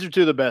these are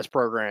two of the best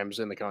programs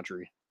in the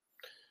country.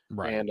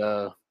 Right.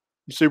 And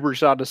super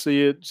excited to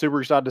see it.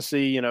 Super excited to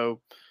see,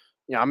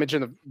 I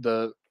mentioned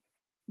the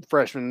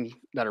freshmen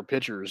that are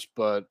pitchers,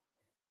 but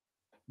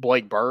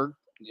Blake Berg,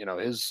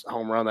 his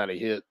home run that he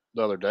hit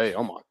the other day,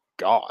 oh my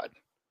God.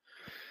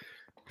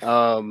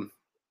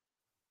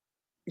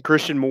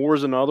 Christian Moore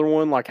is another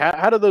one. Like,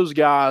 how do those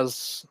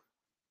guys,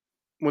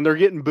 when they're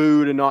getting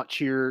booed and not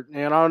cheered,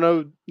 and I don't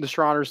know the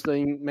Shriners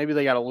thing, maybe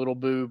they got a little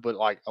boo, but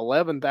like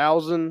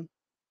 11,000,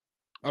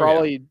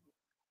 probably,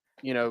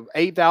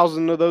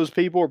 8,000 of those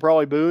people are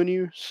probably booing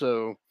you.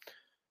 So,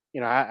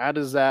 how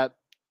does that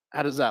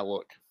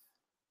look?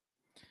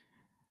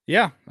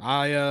 Yeah,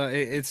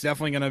 it's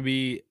definitely going to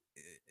be.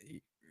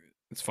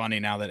 It's funny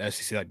now that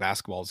SEC like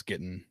basketball is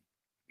getting.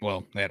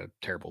 Well, they had a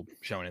terrible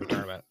showing in the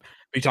tournament.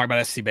 We talk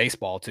about SEC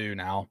baseball too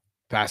now,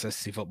 past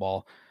SEC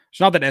football. It's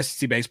not that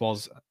SEC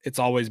baseball's. It's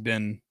always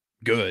been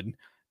good,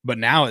 but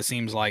now it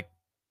seems like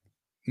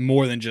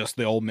more than just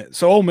the Ole Miss.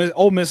 So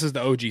Ole Miss is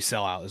the OG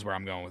sellout, is where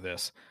I'm going with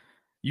this.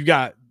 You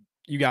got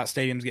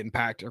stadiums getting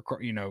packed,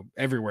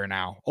 everywhere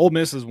now. Ole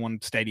Miss is one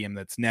stadium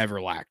that's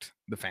never lacked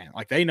the fan.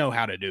 Like they know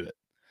how to do it.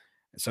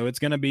 So it's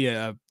going to be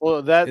that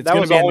was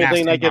the only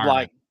thing they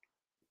could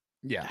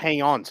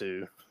hang on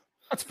to.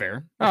 That's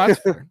fair. No, that's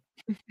fair.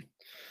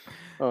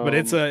 But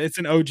it's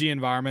an OG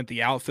environment.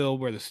 The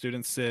outfield where the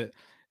students sit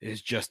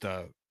is just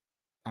it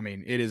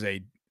is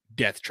a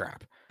death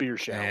trap. Beer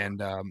shower.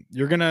 And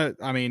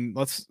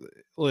it's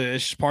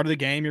just part of the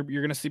game. You're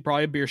going to see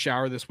probably a beer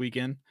shower this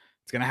weekend.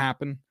 It's going to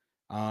happen.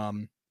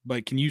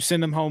 But can you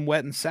send them home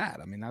wet and sad?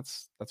 I mean,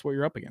 that's what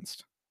you're up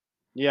against.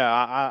 Yeah,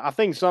 I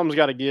think something's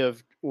got to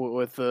give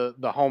with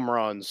the home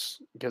runs,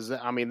 because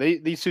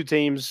these two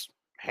teams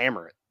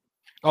hammer it.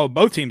 Oh,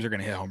 both teams are going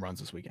to hit home runs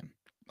this weekend.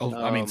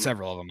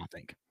 Several of them, I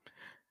think.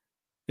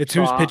 It's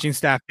whose pitching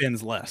staff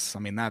bends less.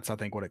 That's, I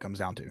think, what it comes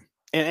down to.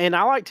 And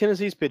I like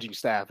Tennessee's pitching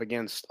staff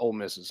against Ole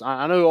Miss's.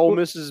 I know Ole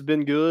Miss has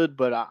been good,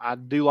 but I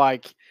do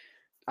like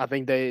 – I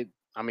think I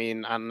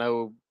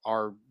know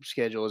our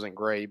schedule isn't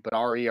great, but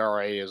our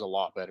ERA is a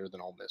lot better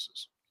than Ole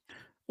Miss's.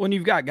 When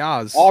you've got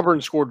guys – Auburn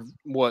scored,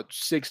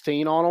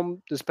 16 on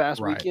them this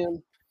past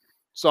weekend?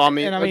 So,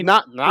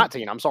 not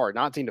 19. I'm sorry,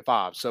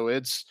 19-5. So,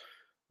 it's –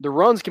 the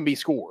runs can be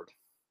scored.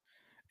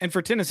 And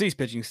for Tennessee's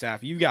pitching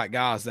staff, you've got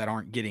guys that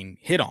aren't getting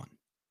hit on.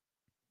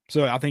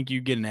 So I think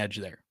you get an edge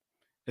there.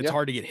 It's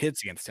hard to get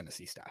hits against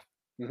Tennessee staff.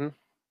 Mm-hmm.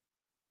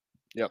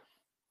 Yep.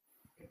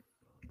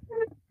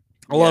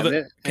 I love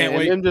it. Can't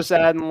wait. And then just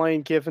adding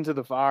Lane Kiffin to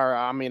the fire.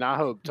 I mean, I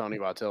hope Tony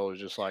Vitello is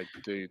just like,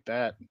 dude,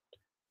 that.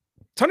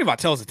 Tony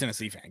Vitello is a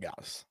Tennessee fan,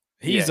 guys.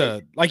 He's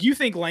like, you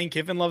think Lane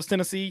Kiffin loves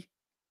Tennessee?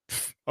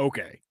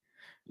 Okay.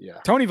 Yeah.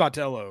 Tony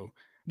Vitello,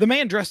 the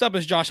man dressed up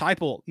as Josh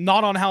Heupel,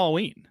 not on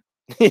Halloween.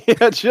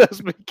 Yeah,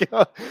 just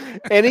because.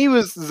 And he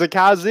was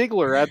Zakai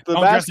Ziegler at the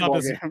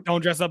basketball game.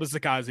 Don't dress up as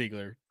Zakai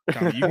Ziegler. You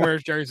can wear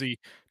his jersey.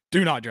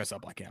 Do not dress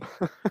up like him.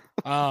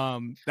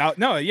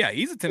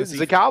 He's a Tennessee.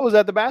 Zakai was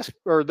at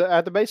the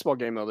at the baseball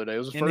game the other day. It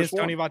was the in first his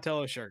Tony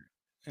Vitello shirt.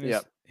 Yeah,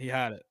 he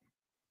had it.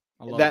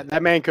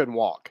 That man couldn't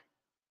walk.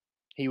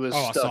 He was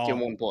stuck in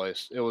one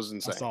place. It was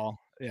insane. I saw.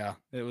 Yeah,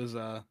 it was.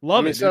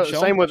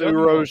 Same with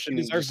Urosh and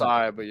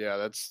Desai, but yeah,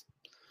 that's.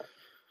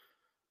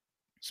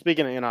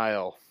 Speaking of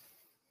NIL,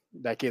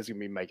 that kid's gonna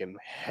be making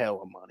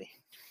hella money.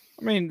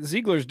 I mean,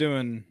 Ziegler's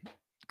doing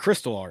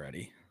Crystal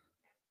already.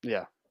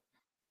 Yeah.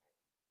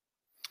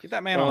 Get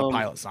that man on a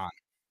pilot sign.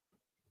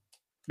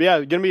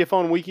 Yeah, gonna be a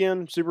fun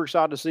weekend. Super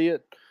excited to see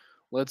it.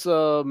 Let's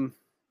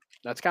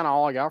that's kind of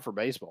all I got for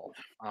baseball.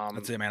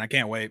 That's it, man. I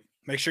can't wait.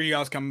 Make sure you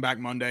guys come back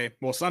Monday.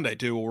 Well, Sunday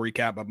too. We'll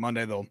recap, but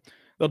Monday they'll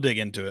dig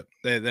into it.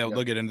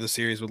 They'll get into the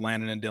series with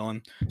Landon and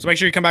Dylan. So make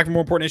sure you come back for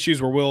more important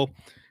issues where we'll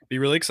be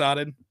really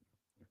excited.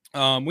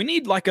 We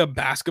need like a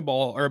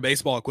basketball or a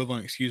baseball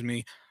equivalent,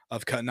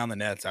 of cutting down the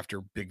nets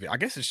after big. I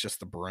guess it's just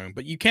the broom,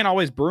 but you can't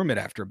always broom it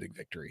after a big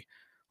victory.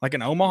 Like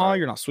in Omaha,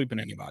 you're not sweeping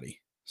anybody.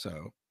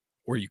 So,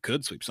 or you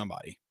could sweep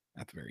somebody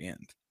at the very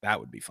end. That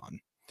would be fun.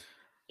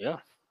 Yeah,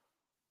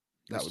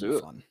 that would be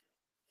fun.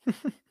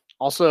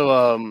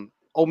 Also,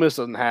 Ole Miss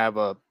doesn't have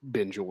a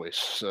Ben Joyce,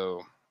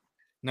 so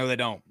no, they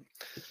don't.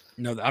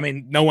 No, I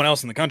mean, no one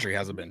else in the country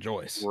has a Ben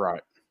Joyce.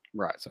 Right.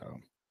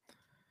 So,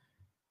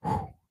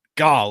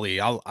 golly,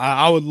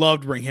 I would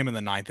love to bring him in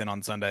the ninth in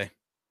on Sunday.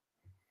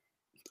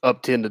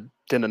 Up 10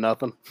 to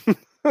nothing.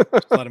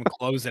 Just let him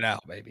close it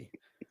out, baby.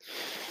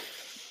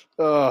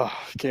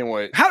 Can't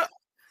wait.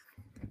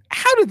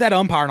 How did that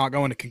umpire not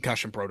go into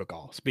concussion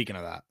protocol? Speaking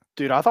of that,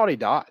 dude, I thought he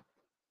died.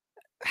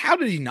 How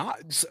did he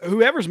not?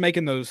 Whoever's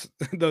making those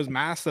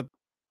masks that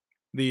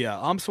the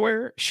umps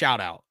wear, shout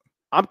out.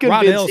 I'm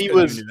convinced he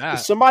was.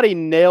 Somebody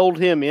nailed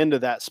him into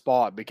that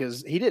spot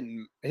because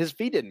his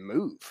feet didn't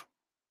move.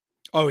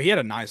 Oh, he had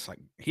a nice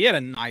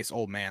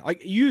old man.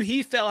 Like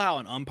he fell how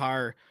an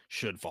umpire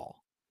should fall.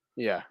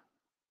 Yeah.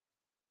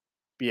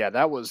 Yeah,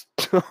 that was.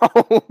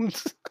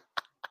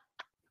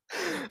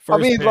 I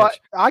mean,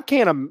 like, I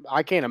can't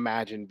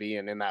imagine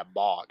being in that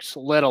box,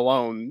 let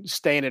alone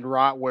standing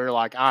right where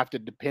like I have to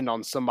depend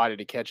on somebody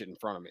to catch it in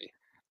front of me.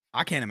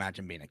 I can't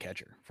imagine being a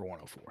catcher for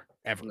 104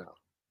 ever. No.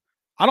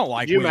 I don't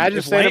like. Could you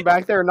imagine standing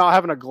back there and not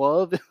having a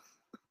glove?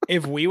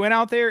 If we went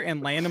out there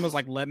and Landon was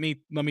like, "Let me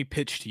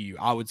pitch to you,"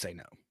 I would say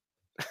no.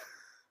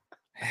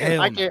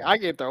 Hell, I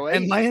can't throw it.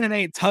 And Landon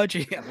ain't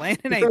touching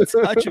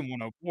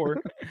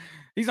 104.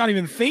 He's not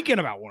even thinking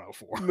about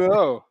 104.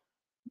 No.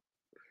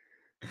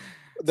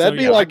 That'd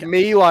be like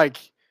me, like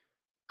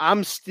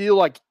I'm still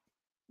like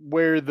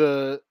where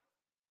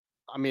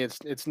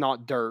it's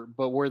not dirt,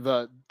 but where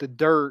the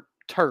dirt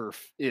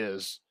turf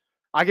is.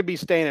 I could be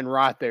standing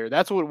right there.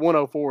 That's what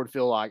 104 would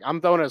feel like. I'm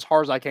throwing it as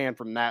hard as I can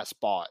from that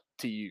spot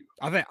to you.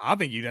 I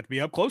think you'd have to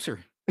be up closer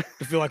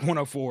to feel like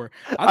 104.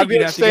 I'd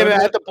be standing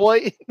at the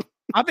plate.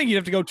 I think you'd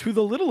have to go to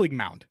the Little League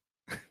mound.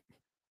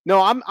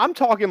 No, I'm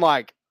talking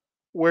like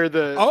where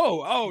the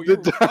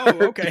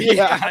okay.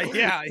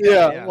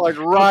 Yeah. Like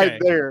right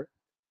there.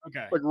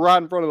 Okay. Like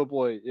right in front of the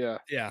plate. Yeah.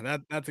 Yeah,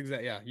 that's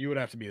exactly. Yeah, you would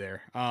have to be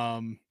there.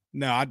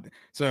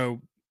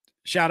 So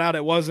shout out,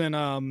 it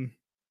wasn't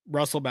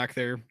Russell back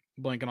there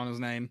blanking on his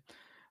name.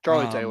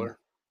 Charlie Taylor.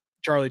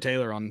 Charlie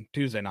Taylor on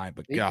Tuesday night,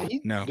 but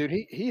no. Dude,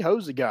 he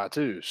hosed the guy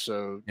too.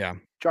 So yeah.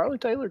 Charlie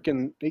Taylor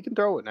can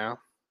throw it now.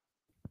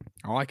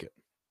 I like it.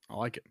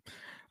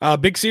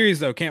 Big series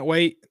though, can't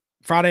wait.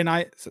 Friday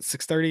night, it's at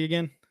 6:30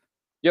 again.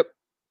 Yep.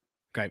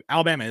 Okay.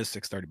 Alabama is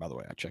 6:30, by the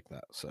way. I checked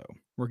that. So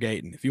we're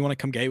gating. If you want to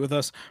come gate with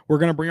us, we're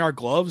gonna bring our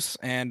gloves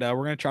and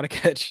we're gonna try to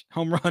catch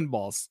home run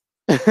balls.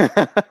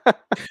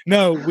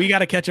 No, we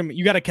gotta catch them.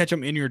 You gotta catch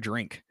them in your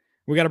drink.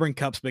 We gotta bring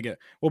cups big.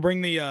 We'll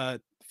bring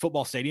the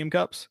football stadium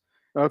cups.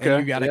 Okay.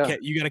 You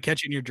gotta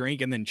catch it in your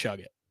drink and then chug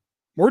it.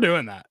 We're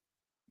doing that.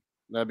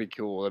 That'd be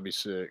cool. That'd be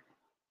sick.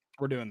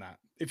 We're doing that.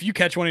 If you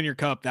catch one in your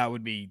cup, that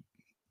would be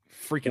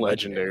freaking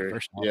legendary.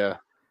 Yeah.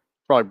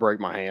 Probably break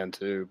my hand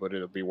too, but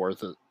it'll be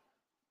worth it.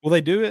 Will they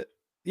do it?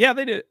 Yeah,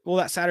 they did. Well,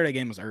 that Saturday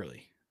game was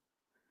early.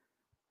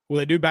 Will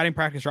they do batting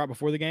practice right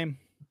before the game?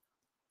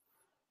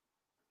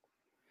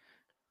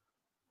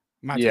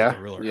 Yeah.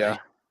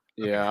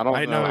 I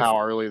don't know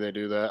how early they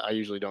do that. I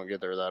usually don't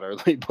get there that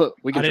early, but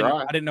we can try.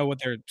 I didn't know what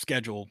their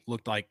schedule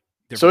looked like.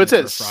 So it's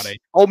at Friday.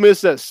 Ole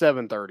Miss at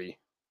 7:30.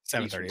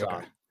 7:30.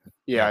 Okay.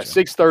 Yeah, gotcha.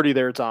 6:30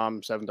 their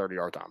time, 7:30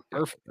 our time.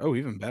 Perfect. Oh,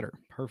 even better.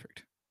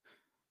 Perfect.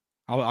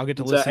 I'll get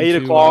to it's listen at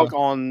 8 o'clock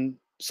on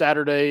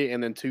Saturday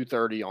and then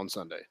 2:30 on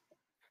Sunday.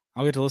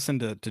 I'll get to listen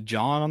to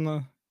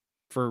John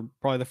for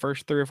probably the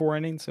first 3 or 4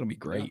 innings. It'll be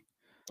great.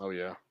 Yeah. Oh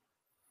yeah.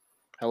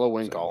 Hello,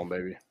 win column,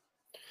 baby.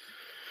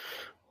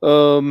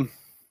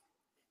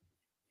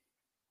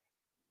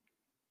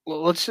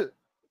 let's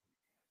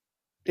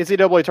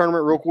NCAA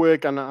tournament real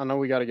quick. I know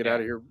we got to get out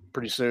of here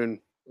pretty soon.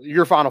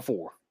 Your Final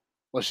Four.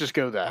 Let's just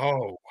go that.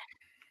 Oh.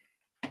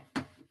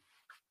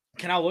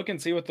 Can I look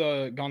and see what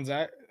the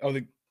Gonzaga? Oh,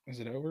 is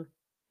it over?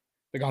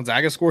 The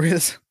Gonzaga score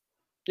is?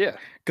 Yeah.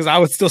 Because I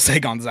would still say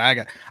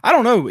Gonzaga. I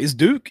don't know.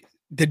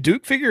 Did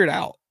Duke figure it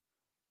out?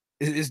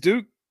 Is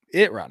Duke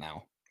it right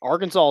now?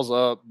 Arkansas's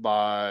up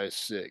by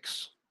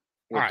 6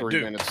 with 3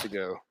 Duke. minutes to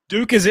go.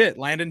 Duke is it,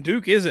 Landon.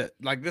 Duke is it.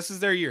 Like, this is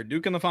their year.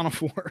 Duke in the Final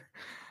Four.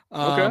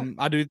 Okay.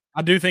 I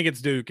do think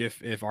it's Duke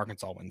if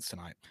Arkansas wins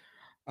tonight.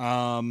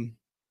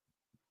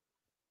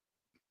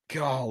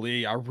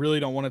 Golly, I really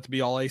don't want it to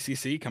be all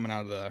ACC coming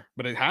out of there,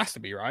 but it has to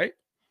be, right?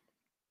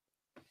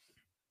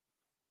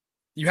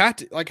 You have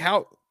to, like,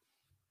 how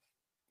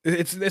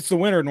it's the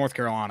winner of North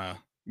Carolina,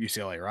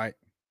 UCLA, right?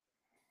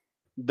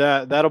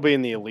 That'll be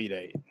in the Elite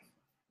Eight.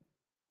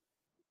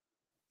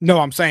 No,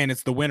 I'm saying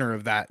it's the winner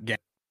of that game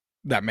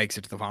that makes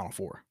it to the Final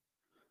Four.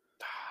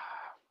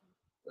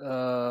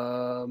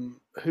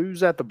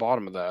 Who's at the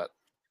bottom of that?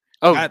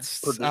 Oh, that's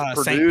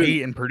St.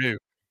 Pete and Purdue.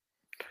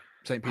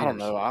 St. Peter's. I don't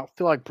know. I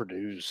feel like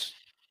Purdue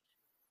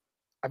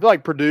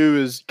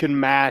can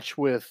match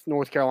with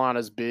North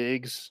Carolina's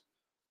bigs.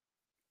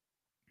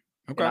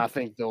 Okay. And I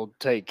think they'll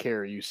take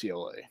care of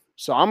UCLA.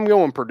 So I'm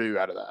going Purdue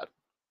out of that.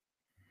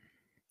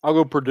 I'll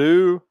go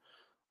Purdue.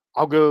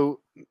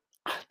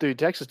 Dude,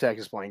 Texas Tech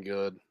is playing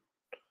good.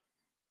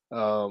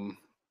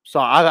 So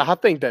I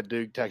think that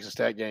Duke Texas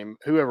Tech game,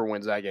 whoever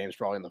wins that game is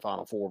probably in the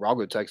Final Four. But I'll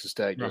go Texas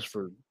Tech just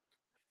for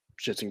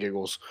shits and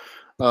giggles.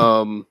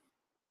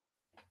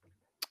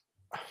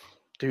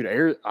 Dude,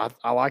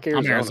 I like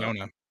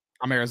Arizona.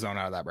 I'm Arizona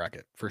out of that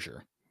bracket for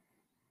sure.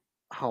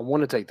 I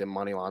want to take the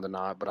money line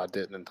tonight, but I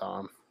didn't in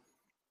time.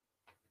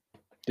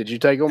 Did you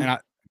take them?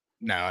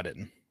 No, I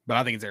didn't. But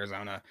I think it's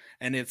Arizona,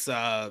 and it's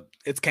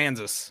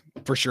Kansas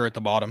for sure at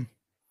the bottom.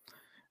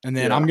 And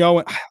then I'm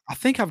going. I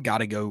think I've got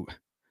to go.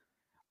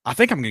 I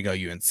think I'm going to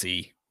go UNC.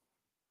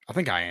 I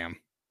think I am.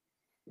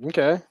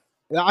 Okay.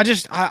 I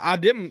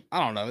didn't. I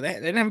don't know. They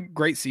didn't have a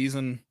great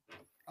season.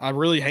 I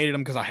really hated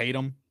them because I hate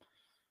them.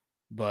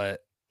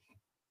 But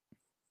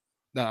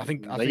no, I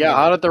think they got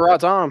hot at the right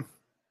time.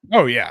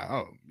 Oh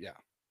yeah.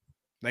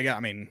 They got. I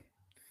mean,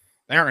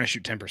 they aren't going to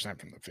shoot 10%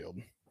 from the field.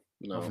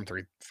 No, from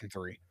three.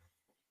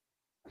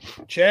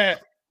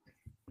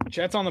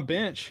 Chat's on the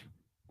bench.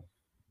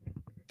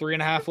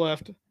 3.5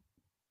 left.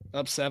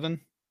 Up 7.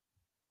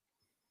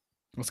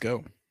 Let's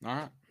go. All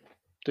right.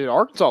 Dude,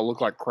 Arkansas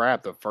looked like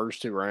crap the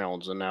first 2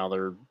 rounds, and now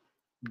they're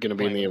going to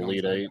be in the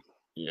Elite Eight.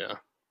 Yeah.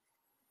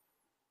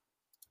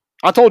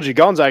 I told you,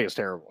 Gonzaga's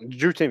terrible.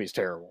 Drew Timmy's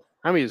terrible.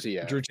 How many does he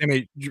have? Drew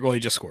Timmy, well, he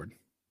just scored.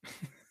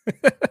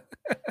 How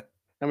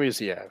many does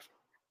he have?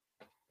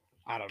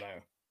 I don't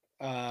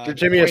know. Drew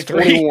Timmy has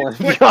 21.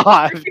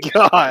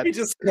 God. He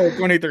just scored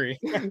 23.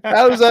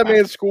 How does that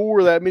man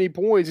score that many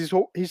points?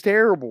 He's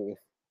terrible.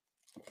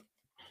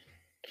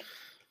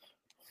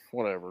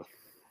 Whatever.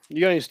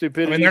 You got any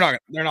stupidity? I mean,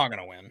 they're not going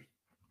to win.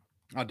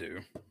 I do.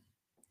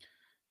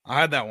 I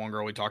had that one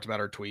girl we talked about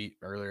her tweet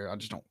earlier. I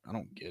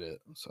don't get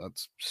it. So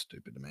that's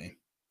stupid to me.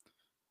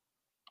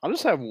 I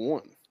just have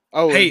one.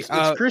 Oh, hey,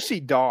 it's Chrissy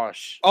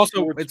Dosh.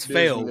 Also, it's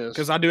fail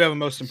because I do have a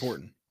most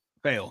important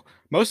fail.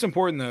 Most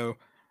important though.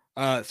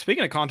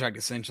 Speaking of contract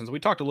extensions, we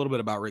talked a little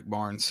bit about Rick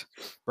Barnes.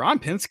 Brian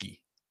Pinsky,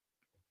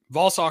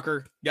 Vol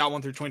Soccer got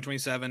one through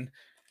 2027.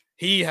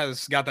 He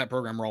has got that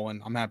program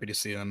rolling. I'm happy to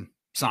see them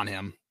sign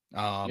him.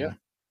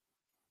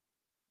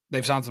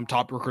 They've signed some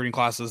top recruiting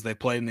classes. They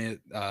played in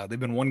the. They've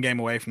been 1 game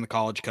away from the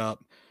College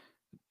Cup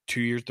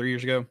 3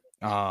 years ago.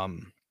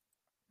 Won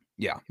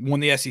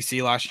the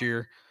SEC last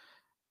year.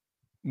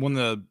 Won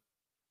the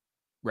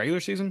regular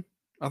season,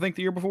 I think,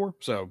 the year before.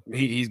 So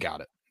he's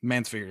got it.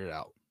 Man's figured it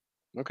out.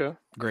 Okay,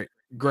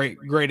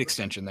 great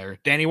extension there.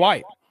 Danny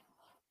White,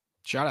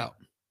 shout out.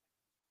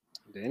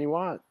 Danny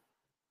White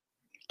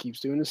keeps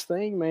doing his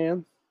thing,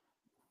 man.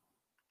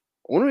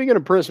 When are we going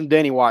to print some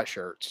Danny White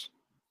shirts?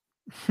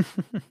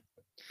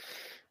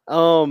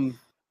 Greg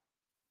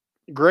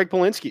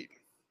Polinsky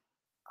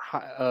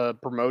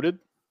promoted.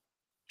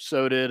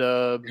 So did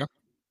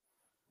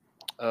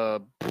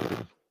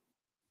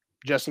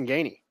Justin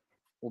Gainey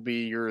will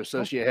be your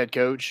associate head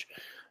coach.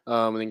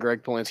 And then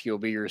Greg Polinsky will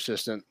be your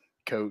assistant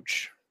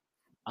coach.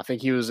 I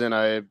think he was in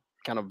a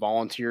kind of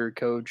volunteer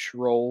coach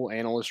role,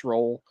 analyst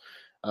role.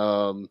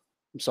 So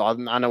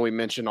I know we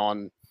mentioned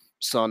on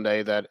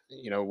Sunday that,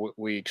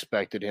 we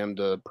expected him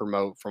to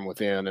promote from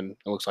within, and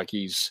it looks like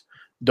he's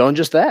done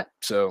just that.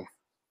 So,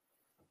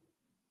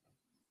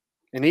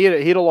 and he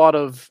had a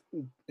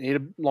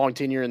long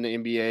tenure in the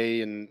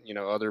NBA and,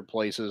 other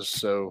places.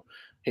 So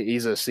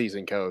he's a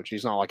seasoned coach.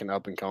 He's not like an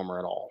up and comer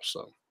at all.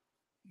 So,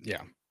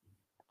 yeah,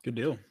 good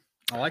deal.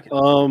 I like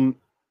it.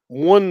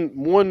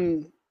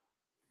 One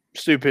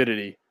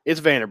stupidity.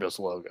 It's Vanderbilt's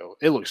logo.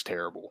 It looks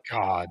terrible.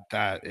 God,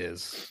 that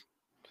is.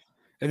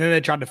 And then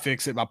they tried to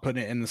fix it by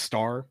putting it in the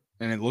star,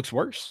 and it looks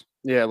worse.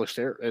 Yeah, it looks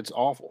terrible. It's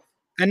awful.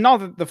 And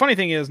the funny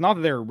thing is, not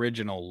that their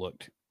original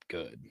looked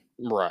good.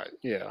 Right.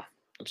 Yeah,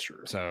 that's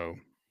true. So,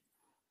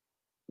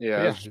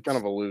 Yeah, it's kind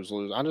of a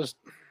lose-lose.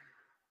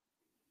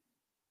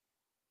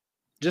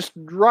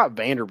 Just drop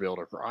Vanderbilt.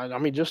 I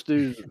mean, just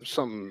do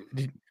something.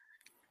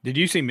 Did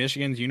you see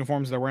Michigan's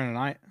uniforms they're wearing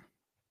tonight?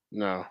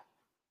 No.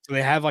 So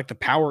they have like the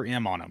Power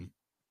M on them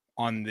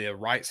on the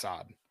right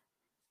side.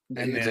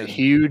 And is then it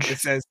huge? It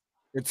says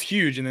it's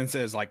huge, and then it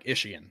says like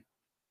Michigan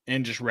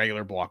in just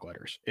regular block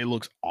letters. It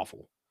looks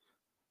awful.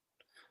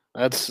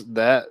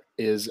 That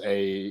is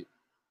a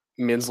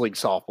men's league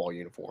softball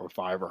uniform if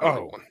I ever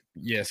heard one.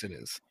 Yes, it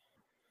is.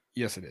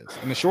 Yes, it is.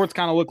 And the shorts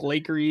kind of look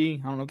Laker-y.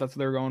 I don't know if that's what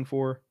they're going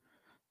for.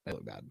 They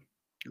look bad.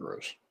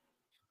 Gross.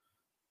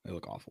 They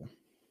look awful.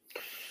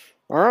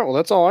 All right, well,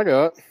 that's all I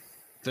got.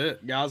 That's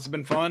it, guys. It's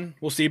been fun.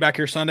 We'll see you back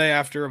here Sunday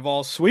after a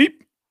Vols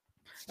sweep.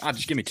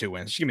 Just give me 2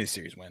 wins. Just give me the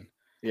series win.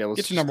 Yeah,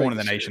 let's get you number one in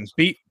the nation.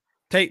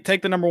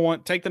 Take the number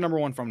one. Take the number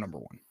one from number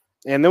one.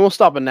 And then we'll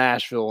stop in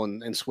Nashville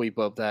and sweep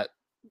up that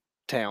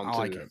town I too.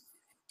 like it.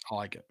 I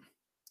like it.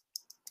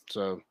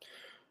 So,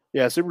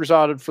 yeah, super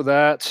excited for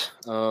that.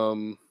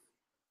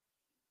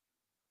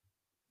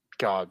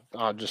 God,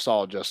 I just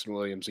saw Justin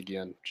Williams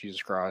again.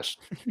 Jesus Christ,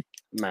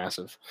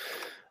 massive.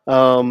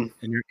 In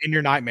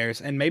your nightmares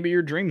and maybe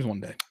your dreams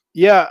one day.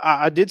 Yeah,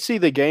 I did see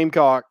the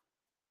Gamecock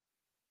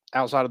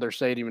outside of their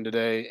stadium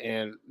today,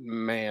 and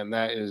man,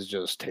 that is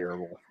just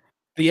terrible.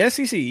 The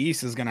SEC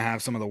East is going to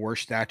have some of the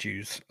worst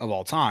statues of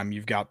all time.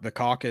 You've got the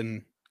cock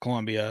in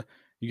Columbia,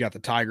 you got the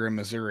tiger in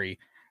Missouri,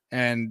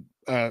 and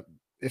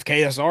if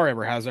KSR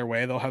ever has their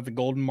way, they'll have the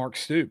golden Mark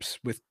Stoops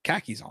with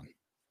khakis on.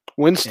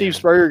 When's Steve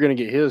Spurrier going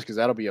to get his? Because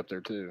that'll be up there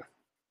too.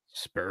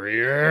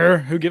 Spurrier,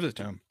 who gives it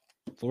to him?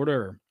 Florida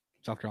or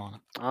South Carolina?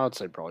 I would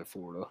say probably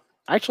Florida.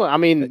 Actually, I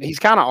mean, he's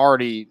kind of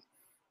already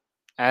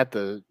at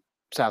the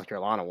South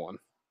Carolina one.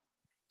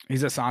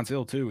 He's at Science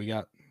Hill too. We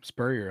got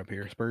Spurrier up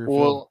here. Spurrier.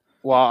 Well,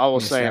 I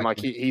was saying like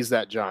he's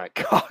that giant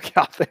cock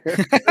out there.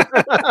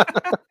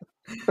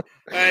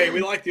 Hey,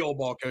 we like the old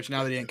ball coach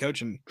now that he ain't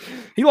coaching.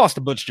 He lost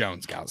to Butch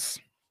Jones, guys.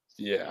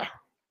 Yeah.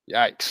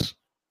 Yikes.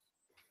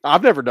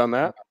 I've never done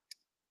that.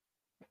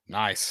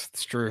 Nice.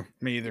 It's true.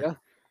 Me either. Yeah.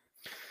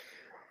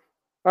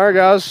 All right,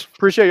 guys.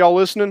 Appreciate y'all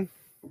listening.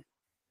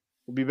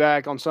 We'll be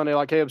back on Sunday,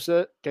 like Caleb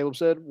said.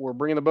 We're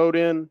bringing the boat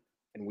in,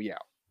 and we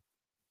out.